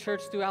that's been a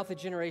church throughout the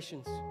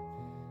generations.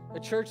 A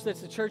church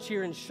that's a church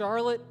here in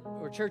Charlotte,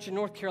 or a church in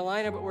North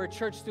Carolina, but we're a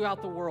church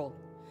throughout the world.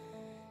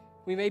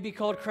 We may be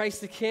called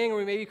Christ the King, or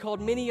we may be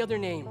called many other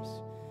names.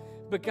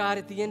 But God,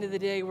 at the end of the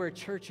day, we're a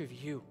church of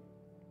you.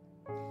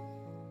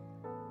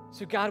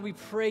 So God, we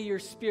pray your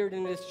Spirit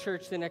into this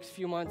church the next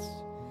few months.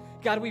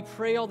 God, we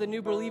pray all the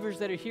new believers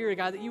that are here,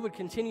 God, that you would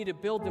continue to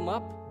build them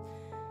up.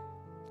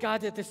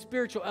 God, that the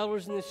spiritual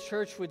elders in this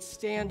church would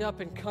stand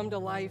up and come to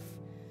life.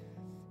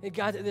 And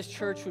God, that this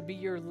church would be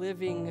your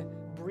living,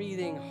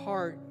 breathing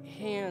heart,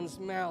 hands,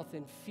 mouth,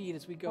 and feet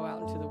as we go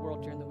out into the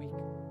world during the week.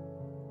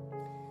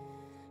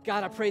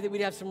 God, I pray that we'd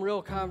have some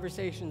real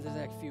conversations this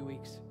next few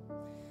weeks.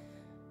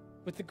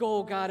 With the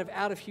goal, God, of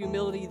out of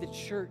humility, the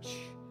church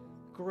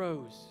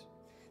grows.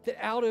 That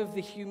out of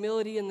the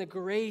humility and the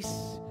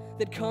grace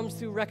that comes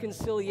through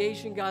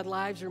reconciliation, God,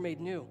 lives are made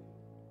new.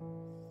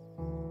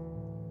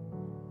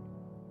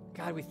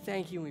 God, we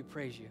thank you and we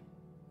praise you.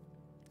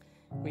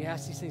 We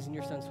ask these things in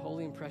your Son's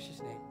holy and precious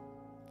name.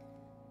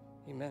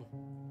 Amen.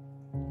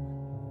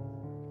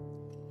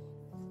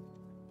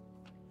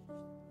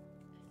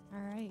 All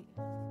right.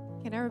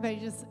 Can everybody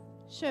just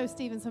show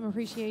Stephen some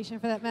appreciation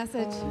for that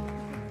message?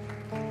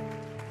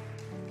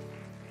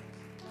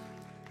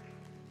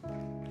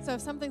 So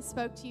if something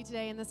spoke to you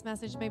today in this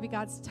message, maybe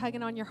God's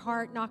tugging on your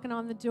heart, knocking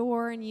on the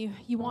door, and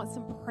you want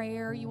some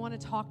prayer, you want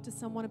to talk to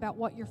someone about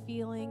what you're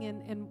feeling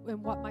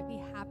and what might be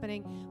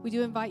happening, we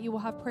do invite you.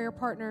 We'll have prayer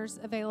partners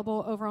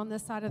available over on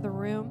this side of the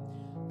room.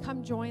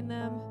 Come join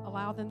them.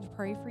 Allow them to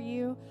pray for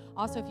you.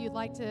 Also, if you'd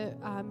like to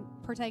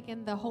partake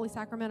in the Holy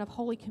Sacrament of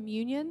Holy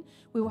Communion,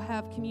 we will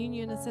have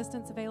communion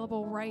assistance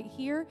available right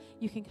here.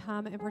 You can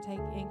come and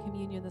partake in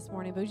communion this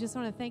morning. But we just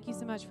want to thank you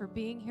so much for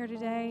being here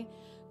today.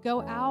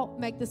 Go out,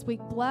 make this week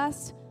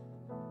blessed.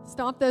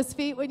 Stomp those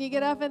feet when you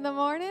get up in the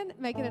morning.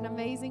 Make it an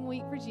amazing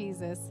week for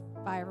Jesus.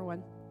 Bye,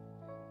 everyone.